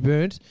bridge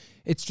burnt.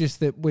 It's just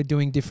that we're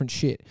doing different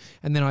shit.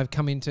 And then I've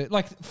come into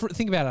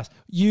think about us.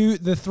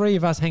 The three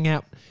of us hang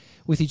out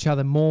with each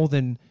other more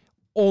than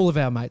all of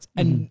our mates,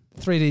 and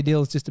 3D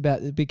Deal's just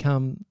about to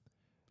become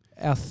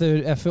our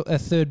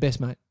third best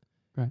mate,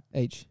 right?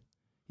 Each,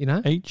 you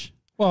know, each.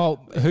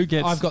 Well, who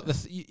gets? I've got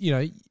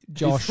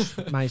Josh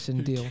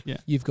Mason Deal. Yeah.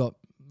 You've got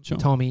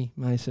Tommy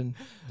Mason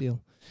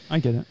Deal. I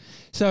get it.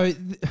 So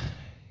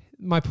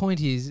my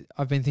point is,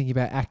 I've been thinking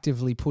about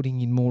actively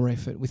putting in more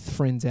effort with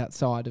friends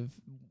outside of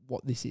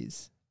what this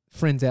is.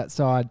 Friends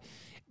outside.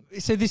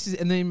 So this is,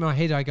 and then in my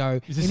head I go,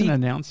 is this an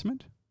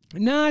announcement?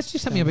 No, it's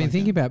just something I've been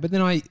thinking about. But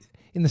then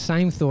in the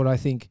same thought, I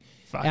think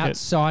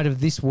outside of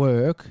this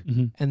work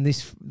and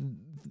this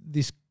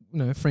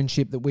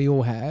friendship that we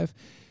all have,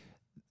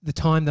 the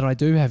time that I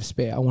do have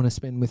spare, I want to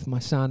spend with my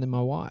son and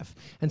my wife.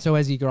 And so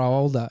as you grow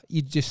older,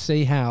 you just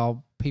see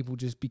how people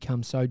just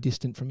become so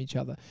distant from each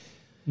other.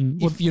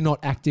 If you're not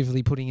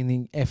actively putting in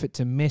the effort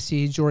to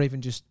message or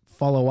even just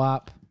follow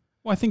up.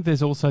 Well, I think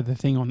there's also the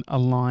thing on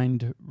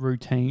aligned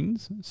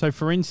routines. So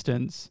for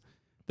instance,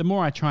 the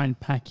more I try and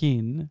pack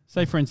in,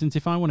 say for instance,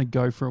 if I want to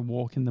go for a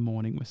walk in the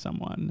morning with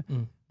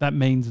someone, that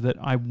means that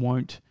I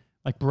won't,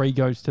 like Bree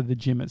goes to the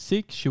gym at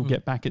 6, she'll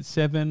get back at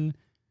 7.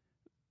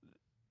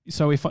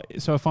 So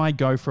if I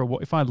go for a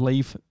walk, if I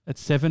leave at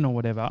 7 or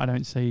whatever, I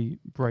don't see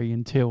Bree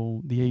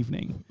until the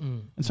evening.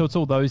 And so it's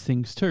all those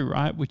things too,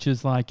 right? Which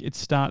is like, it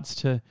starts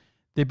to,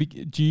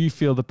 do you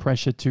feel the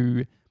pressure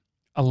to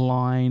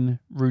align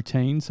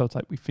routines? So it's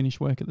like we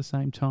finish work at the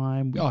same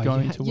time. We're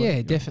going to work.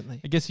 Yeah,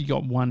 definitely. I guess you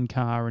got one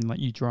car and like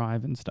you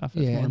drive and stuff.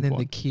 Yeah, and then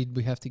the kid,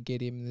 we have to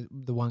get him.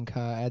 The one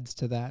car adds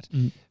to that.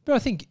 But I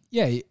think,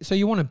 so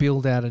you want to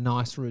build out a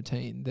nice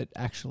routine that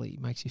actually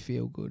makes you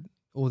feel good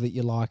or that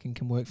you like and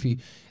can work for you.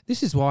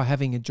 This is why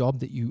having a job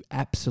that you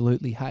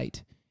absolutely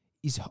hate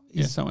is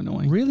so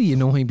annoying. Really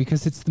annoying,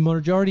 because it's the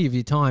majority of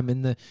your time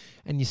and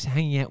you're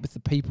hanging out with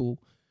the people.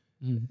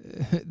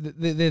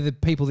 They're the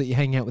people that you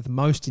hang out with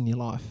most in your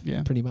life,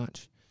 pretty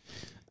much.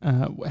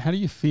 How do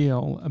you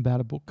feel about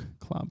a book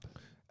club?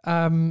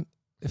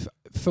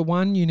 For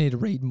one, you need to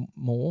read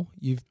more.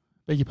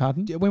 Beg your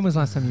pardon? When was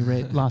the last time you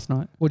read? Last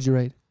night. What did you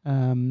read?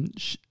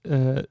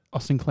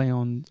 Austin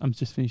Kleon. I'm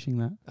just finishing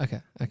that. Okay.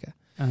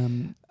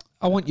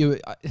 I want you.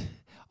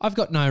 I've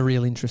got no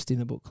real interest in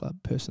a book club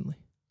personally.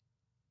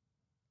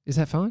 Is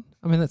that fine?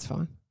 I mean, that's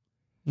fine.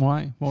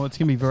 Why? Well, it's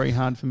going to be very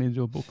hard for me to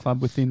do a book club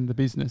within the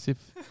business if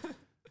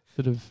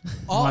sort of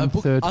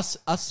us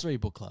 3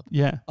 book club.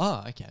 Yeah.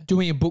 Oh, okay.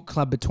 Doing a book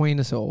club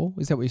between us all.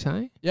 Is that what you're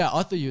saying? Yeah,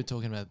 I thought you were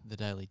talking about the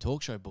Daily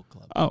Talk Show book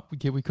club. Oh,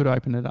 yeah, we could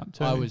open it up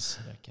too.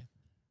 Okay.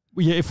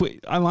 Well, yeah,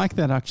 I like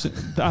that actually.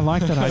 I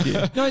like that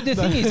idea. No, the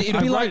thing is,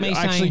 it'd be like me saying.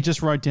 I actually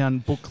just wrote down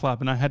book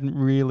club, and I hadn't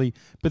really.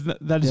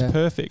 But that is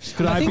perfect.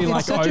 Could I think be it's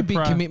like such Oprah? a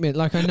big commitment.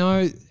 Like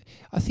I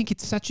think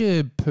it's such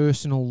a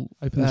personal,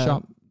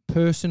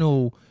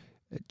 personal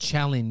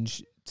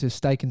challenge to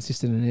stay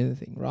consistent in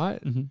anything,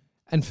 right?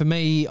 And for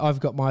me, I've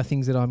got my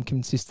things that I'm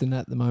consistent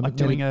at the moment. Like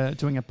doing a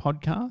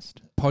podcast,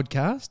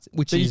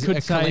 which is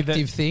a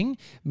collective thing.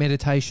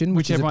 Meditation,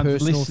 which is a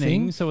personal listening.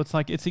 thing. So it's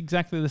like it's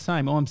exactly the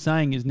same. All I'm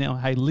saying is now,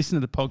 hey, listen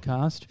to the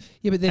podcast.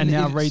 Yeah, but then and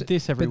now read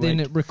this every week. But then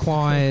it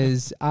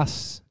requires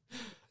us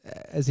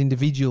as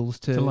individuals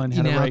to learn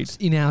how to read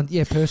in our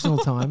personal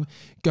time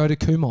go to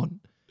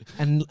Kumon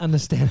and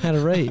understand how to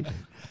read.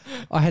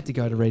 I had to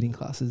go to reading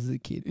classes as a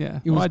kid. Yeah,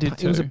 I did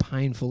too. It was a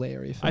painful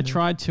area for me. I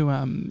tried to.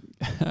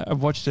 I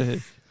watched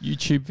a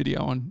YouTube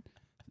video on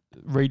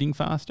reading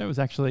faster. It was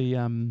actually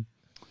Tim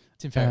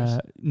Ferriss.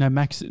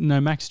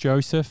 Max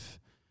Joseph,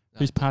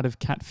 who's part of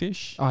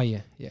Catfish. Oh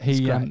yeah, yeah.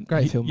 He's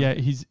great film. Yeah,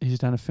 he's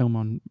done a film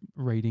on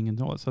reading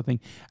and all that sort of thing.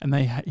 And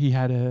he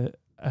had a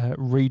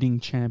reading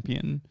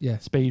champion,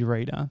 speed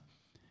reader,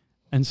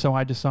 and so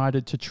I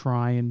decided to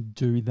try and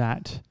do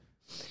that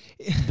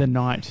the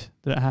night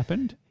that it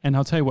happened. And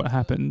I'll tell you what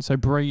happened. So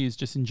Bree is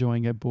just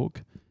enjoying her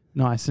book,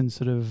 nice and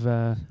sort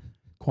of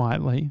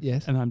quietly.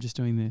 Yes. And I'm just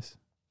doing this.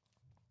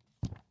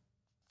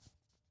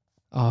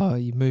 Oh,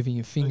 you're moving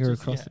your finger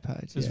across the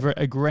page. It's very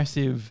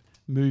aggressive,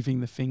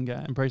 moving the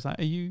finger. And Bree's like,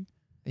 "Are you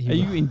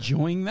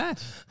enjoying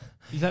that?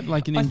 Is that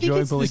like an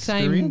enjoyable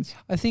experience?"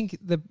 I think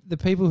the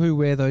people who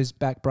wear those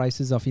back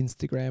braces off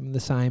Instagram are the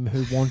same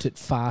who want it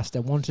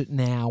faster, want it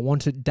now,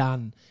 want it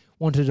done,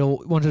 want it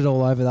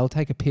all over. They'll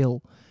take a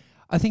pill.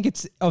 I think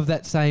it's of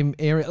that same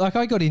area. Like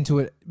I got into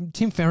it.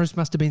 Tim Ferriss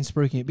must have been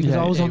spruiking it because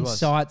I was on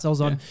sites. I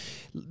was on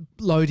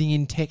loading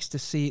in text to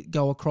see it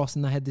go across,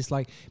 and they had this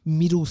like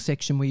middle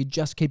section where you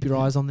just keep your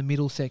eyes on the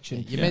middle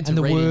section. You're meant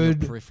to read in your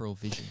peripheral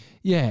vision.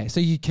 Yeah, so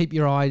you keep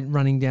your eye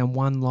running down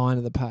one line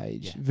of the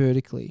page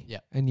vertically,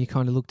 and you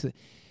kind of look to.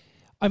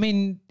 I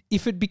mean,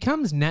 if it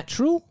becomes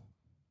natural,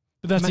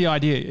 but that's the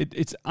idea.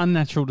 It's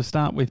unnatural to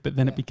start with, but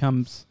then it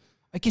becomes.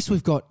 I guess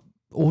we've got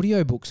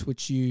audiobooks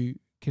which you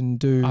can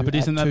do. But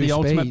isn't that the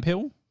ultimate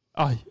pill?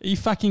 Oh, are you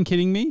fucking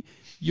kidding me?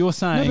 You're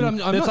saying no,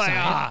 but I'm not saying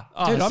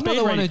dude, I'm not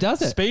the one who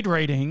does it. Speed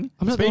reading.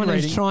 I'm not the one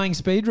who's trying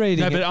speed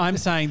reading. No, but I'm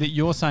saying that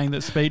you're saying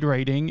that speed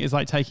reading is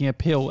like taking a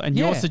pill, and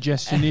your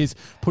suggestion is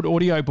put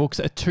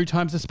audiobooks at 2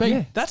 times the speed.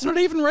 Yeah. That's not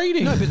even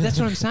reading. No, but that's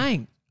what I'm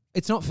saying.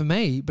 It's not for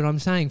me, but I'm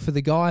saying for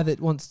the guy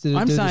that wants to.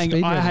 I'm do saying, the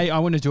speed I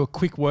want to do a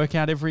quick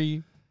workout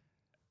every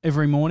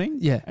morning.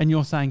 Yeah. And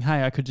you're saying,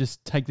 hey, I could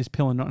just take this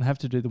pill and not have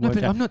to do the workout.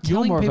 But I'm not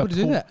telling people to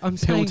do that. I'm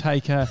pill saying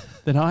taker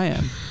than I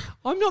am.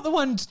 I'm not the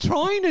one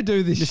trying to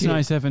do this shit. Mr.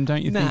 97,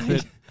 don't you think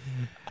that...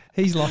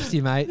 He's lost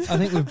you, mate. I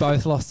think we've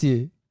both lost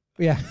you.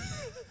 Yeah.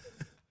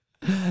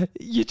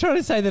 You're trying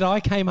to say that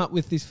I came up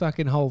with this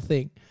fucking whole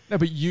thing. No,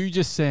 but you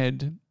just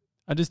said...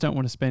 I just don't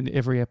want to spend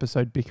every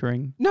episode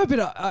bickering. No,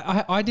 but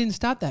I didn't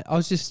start that. I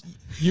was just...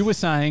 You were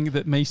saying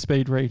that me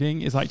speed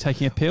reading is like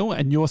taking a pill,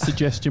 and your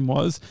suggestion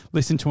was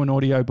listen to an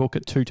audiobook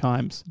at 2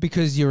 times.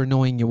 Because you're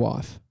annoying your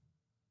wife.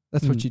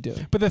 That's what you do.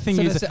 But the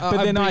thing is...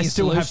 But then I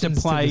still have to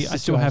play... I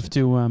still have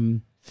to...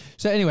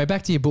 So anyway,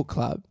 back to your book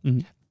club.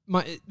 Mm-hmm.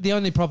 The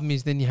only problem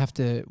is then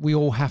we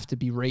all have to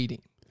be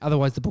reading.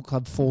 Otherwise the book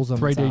club falls on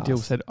 3D Deal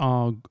said,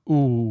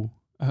 O-O-O-H.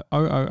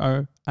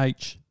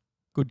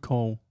 Good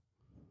call.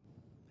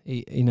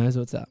 He knows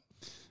what's up.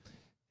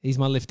 He's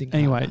my lifting.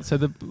 Anyway, so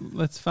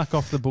let's fuck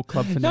off the book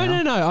club for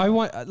now. No. I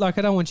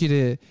don't want you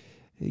to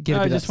get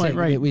a bit upset.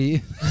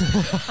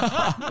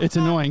 It's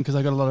annoying because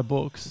I got a lot of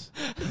books.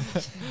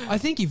 I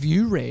think if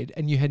you read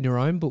and you had your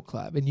own book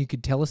club and you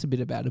could tell us a bit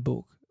about a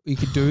book, you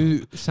could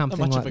do something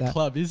like that. How much of a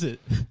club is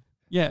it?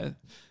 Yeah.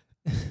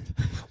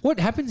 What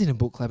happens in a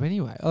book club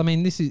anyway? I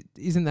mean,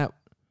 isn't that?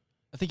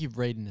 I think you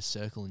read in a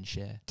circle and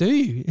share. Do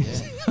you?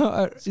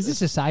 Yeah. Is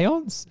this a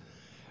seance?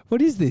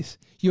 What is this?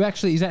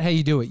 Is that how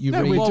you do it?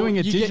 We're doing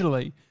it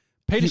digitally.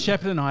 Peter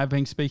Shepherd and I have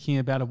been speaking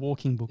about a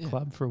walking book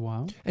club for a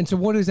while. And so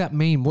what does that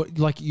mean? What,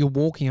 like you're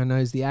walking, I know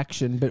is the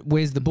action, but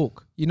where's the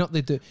book? You're not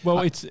the...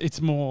 it's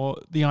more...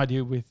 The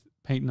idea with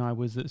Pete and I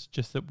was it's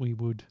just that we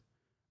would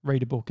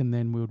read a book and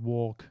then we would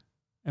walk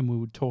and we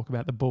would talk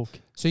about the book.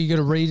 So you got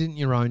to read it in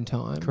your own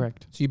time.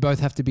 Correct. So you both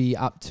have to be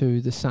up to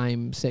the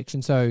same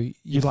section. So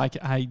you'd like,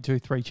 hey, do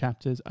 3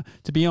 chapters.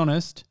 To be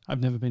honest,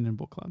 I've never been in a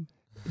book club.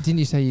 Didn't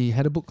you say you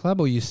had a book club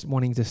or you're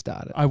wanting to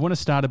start it? I want to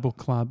start a book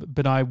club,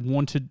 but I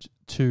entered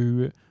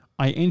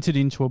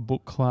into a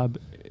book club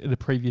at the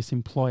previous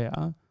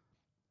employer,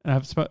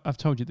 and I've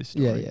told you this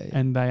story, yeah.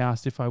 And they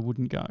asked if I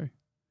wouldn't go.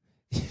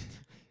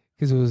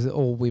 Because it was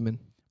all women.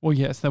 Well,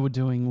 yes, they were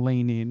doing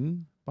Lean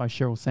In by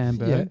Sheryl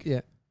Sandberg.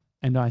 Yeah.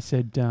 And I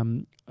said,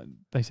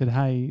 they said,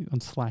 hey, on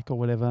Slack or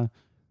whatever,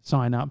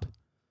 sign up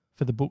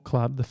for the book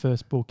club. The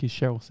first book is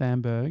Sheryl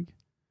Sandberg,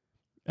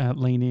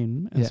 Lean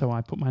In. And so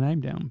I put my name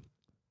down.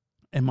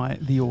 And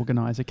the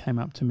organizer came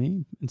up to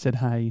me and said,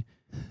 hey,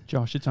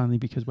 Josh, it's only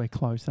because we're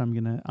close that I'm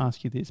going to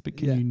ask you this, but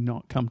can you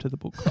not come to the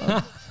book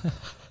club?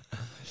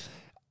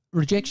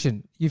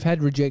 Rejection. You've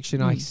had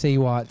rejection. I see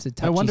why it's a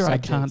touchy No wonder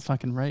subject. I can't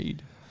fucking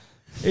read.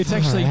 It's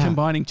actually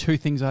combining 2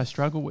 things I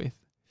struggle with.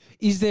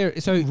 Is there...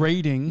 So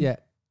reading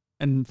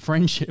and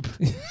friendship.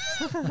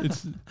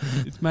 It's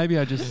maybe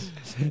I just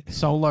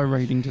solo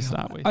reading to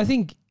start with. I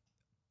think,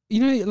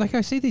 like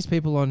I see these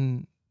people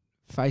on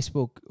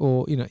Facebook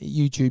or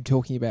YouTube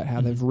talking about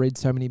how they've read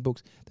so many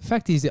books. The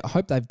fact is that I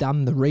hope they've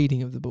done the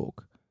reading of the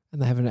book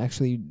and they haven't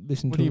actually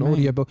listened to an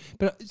audio book.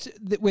 But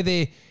where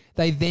they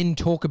then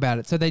talk about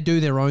it, so they do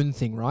their own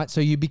thing, right?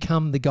 So you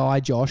become the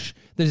guy, Josh,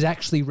 that has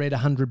actually read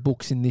 100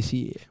 books in this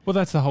year. Well,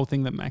 that's the whole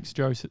thing that Max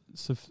Joseph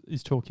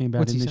is talking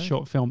about in this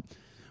short film.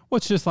 Well,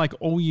 it's just like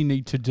all you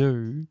need to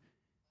do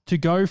to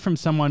go from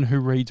someone who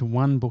reads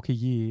 1 book a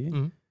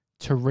year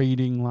to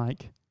reading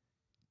like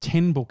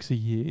 10 books a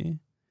year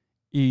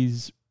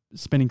is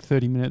spending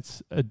 30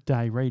 minutes a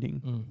day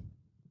reading.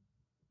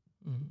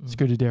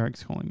 Scooter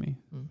Derek's calling me,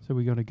 so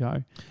we got to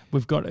go.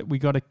 We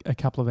got a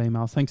couple of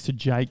emails. Thanks to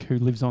Jake, who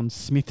lives on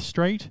Smith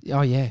Street.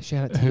 Oh yeah,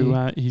 shout out to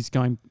you. He's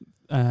going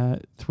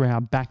through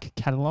our back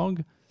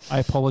catalogue. I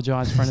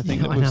apologise for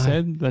anything that we've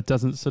said that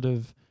doesn't sort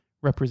of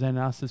represent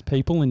us as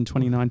people in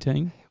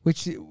 2019.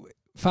 Which,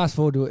 fast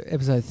forward to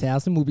episode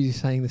 1000, we'll be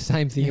saying the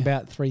same thing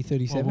about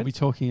 337. Well, we'll be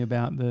talking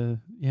about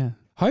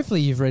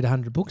Hopefully you've read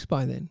 100 books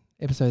by then.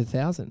 Episode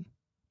 1000.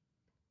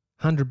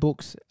 100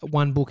 books,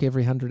 1 book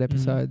every 100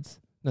 episodes.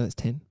 No, that's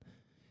 10.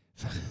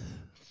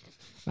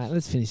 Mate,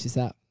 let's finish this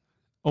up.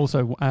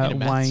 Also,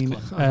 Wayne,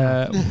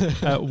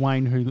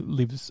 Wayne,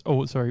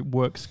 who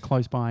works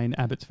close by in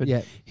Abbotsford.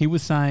 Yeah. He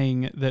was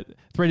saying that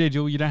 3D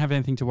Duel, you don't have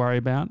anything to worry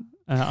about.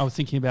 I was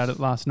thinking about it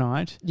last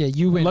night. Yeah,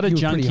 you went. A lot of you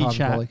were junky pretty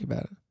chat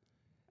about it,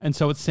 and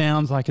so it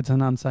sounds like it's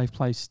an unsafe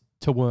place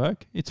to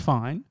work. It's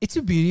fine. It's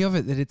the beauty of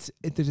it that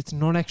it's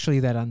not actually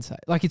that unsafe.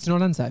 Like, it's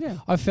not unsafe. Yeah.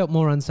 I've felt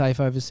more unsafe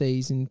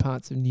overseas in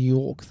parts of New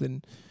York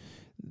than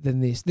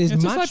this.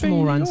 There's much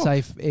more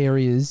unsafe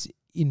areas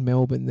in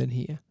Melbourne than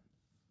here.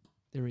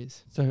 There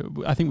is. So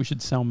I think we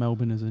should sell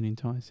Melbourne as an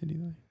entire city,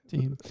 though, to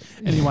him.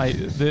 Anyway,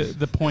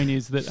 the point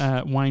is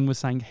that Wayne was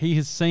saying he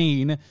has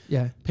seen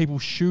people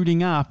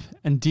shooting up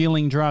and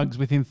dealing drugs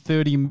within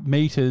 30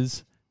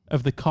 metres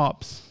of the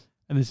cops,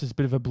 and there's just a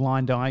bit of a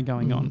blind eye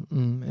going on.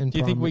 And do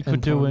you think we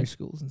could do it?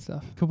 Schools and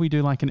stuff. Could we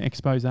do like an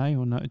expose,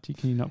 or no?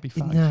 Can you not be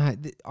fucked? No,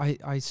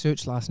 I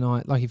searched last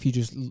night. Like, if you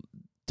just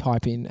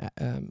type in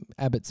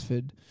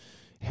Abbotsford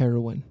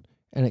heroin,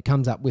 and it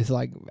comes up with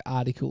like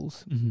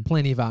articles,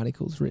 plenty of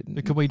articles written.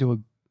 But could we do a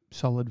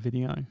solid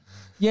video?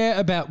 Yeah,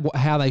 about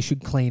how they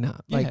should clean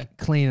up,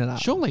 clean it up.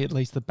 Surely at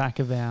least the back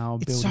of our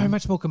building. It's so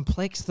much more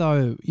complex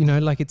though. You know,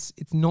 like it's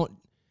not.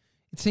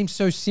 It seems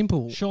so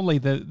simple. Surely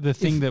the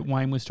thing that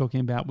Wayne was talking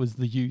about was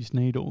the used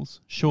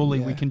needles. Surely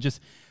we can just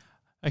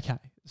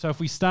So if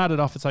we started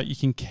off, it's like you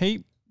can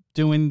keep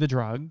doing the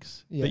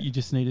drugs, but you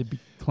just need to be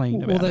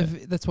clean about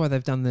it. That's why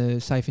they've done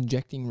the safe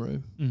injecting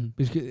room.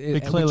 But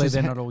clearly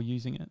they're not all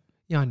using it.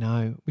 Yeah, I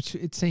know. Which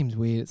it seems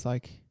weird. It's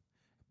like,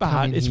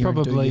 but it's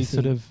probably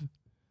sort of.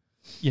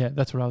 Yeah,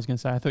 that's what I was going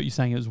to say. I thought you were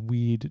saying it was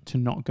weird to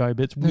not go,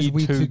 but it's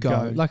weird to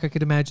go. Like, I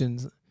could imagine.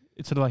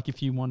 It's sort of like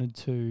if you wanted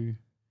to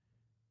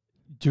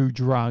do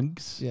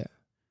drugs. Yeah.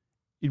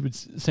 It would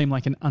seem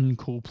like an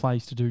uncool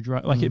place to do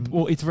drugs. Like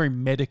it's very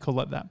medical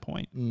at that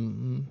point.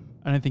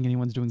 I don't think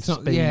anyone's doing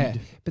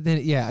speed. But then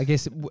I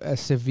guess a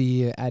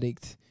severe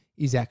addict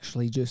is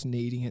actually just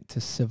needing it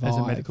to survive as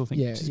a medical thing.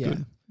 Yeah,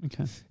 good.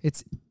 Okay.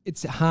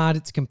 It's hard,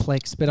 it's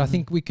complex, but I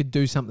think we could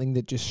do something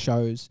that just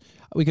shows.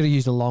 We got to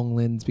use a long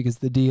lens because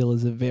the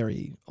dealers are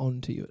very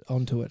onto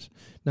it.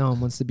 No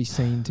one wants to be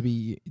seen to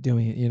be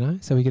doing it, you know.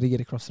 So we got to get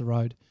across the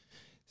road.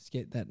 Just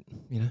get that,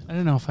 you know. I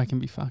don't know if I can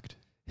be fucked.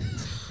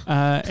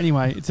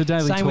 Anyway, it's a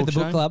daily Same talk with the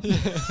show. book club.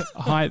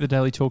 Hi at the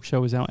Daily Talk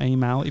Show is our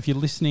email. If you're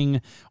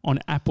listening on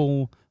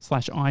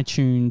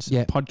Apple/iTunes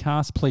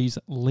podcast, please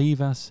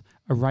leave us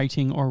a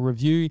rating or a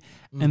review.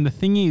 And the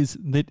thing is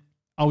that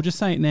I'll just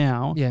say it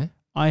now. Yeah.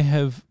 I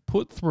have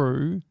put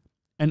through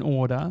an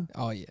order.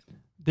 Oh, yeah.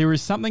 There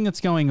is something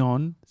that's going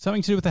on,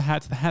 something to do with the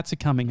hats. The hats are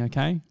coming,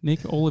 okay?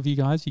 Nick, all of you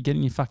guys, you're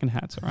getting your fucking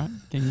hats, all right?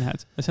 Getting your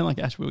hats. I sound like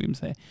Ash Williams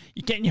there.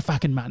 You're getting your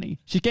fucking money.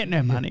 She's getting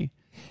her money.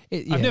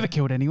 I've never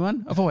killed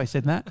anyone. I've always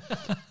said that.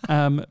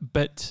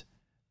 But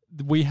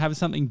we have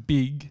something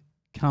big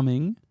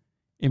coming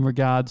in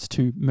regards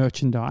to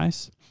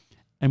merchandise.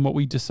 And what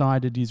we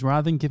decided is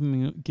rather than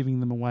giving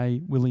them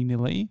away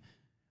willy-nilly,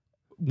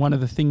 one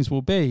of the things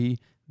will be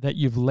that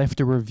you've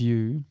left a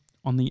review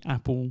on the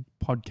Apple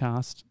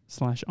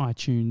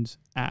Podcast/iTunes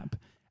app.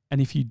 And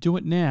if you do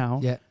it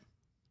now,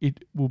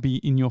 it will be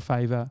in your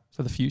favour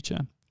for the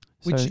future.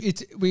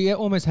 We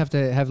almost have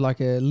to have like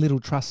a little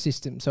trust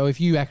system. So if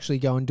you actually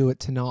go and do it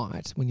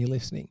tonight when you're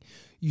listening,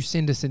 you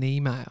send us an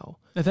email.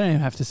 They don't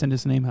even have to send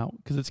us an email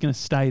because it's going to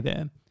stay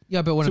there.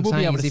 Yeah, but what I'm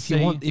saying is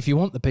if you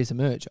want the piece of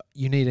merch,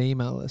 you need to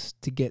email us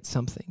to get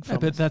something from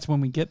us. But that's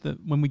when we get the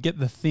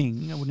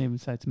thing. I wouldn't even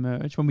say it's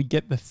merch. When we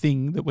get the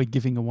thing that we're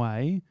giving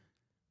away,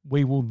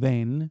 we will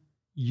then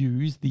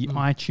use the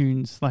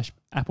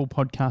iTunes/Apple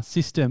Podcast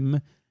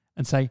system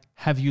and say,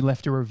 "Have you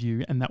left a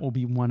review?" And that will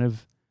be one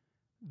of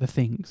the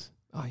things.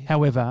 Oh, yeah.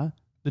 However,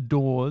 the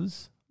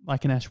doors,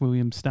 like an Ash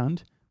Williams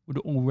stunt, would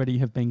already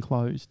have been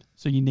closed.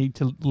 So you need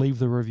to leave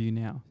the review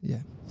now.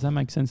 Yeah. Does that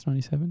make sense,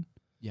 97?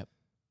 Yep.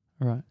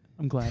 All right.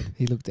 I'm glad.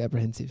 He looked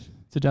apprehensive.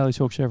 It's a Daily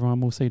Talk Show, everyone.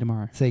 We'll see you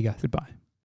tomorrow. See you guys. Goodbye.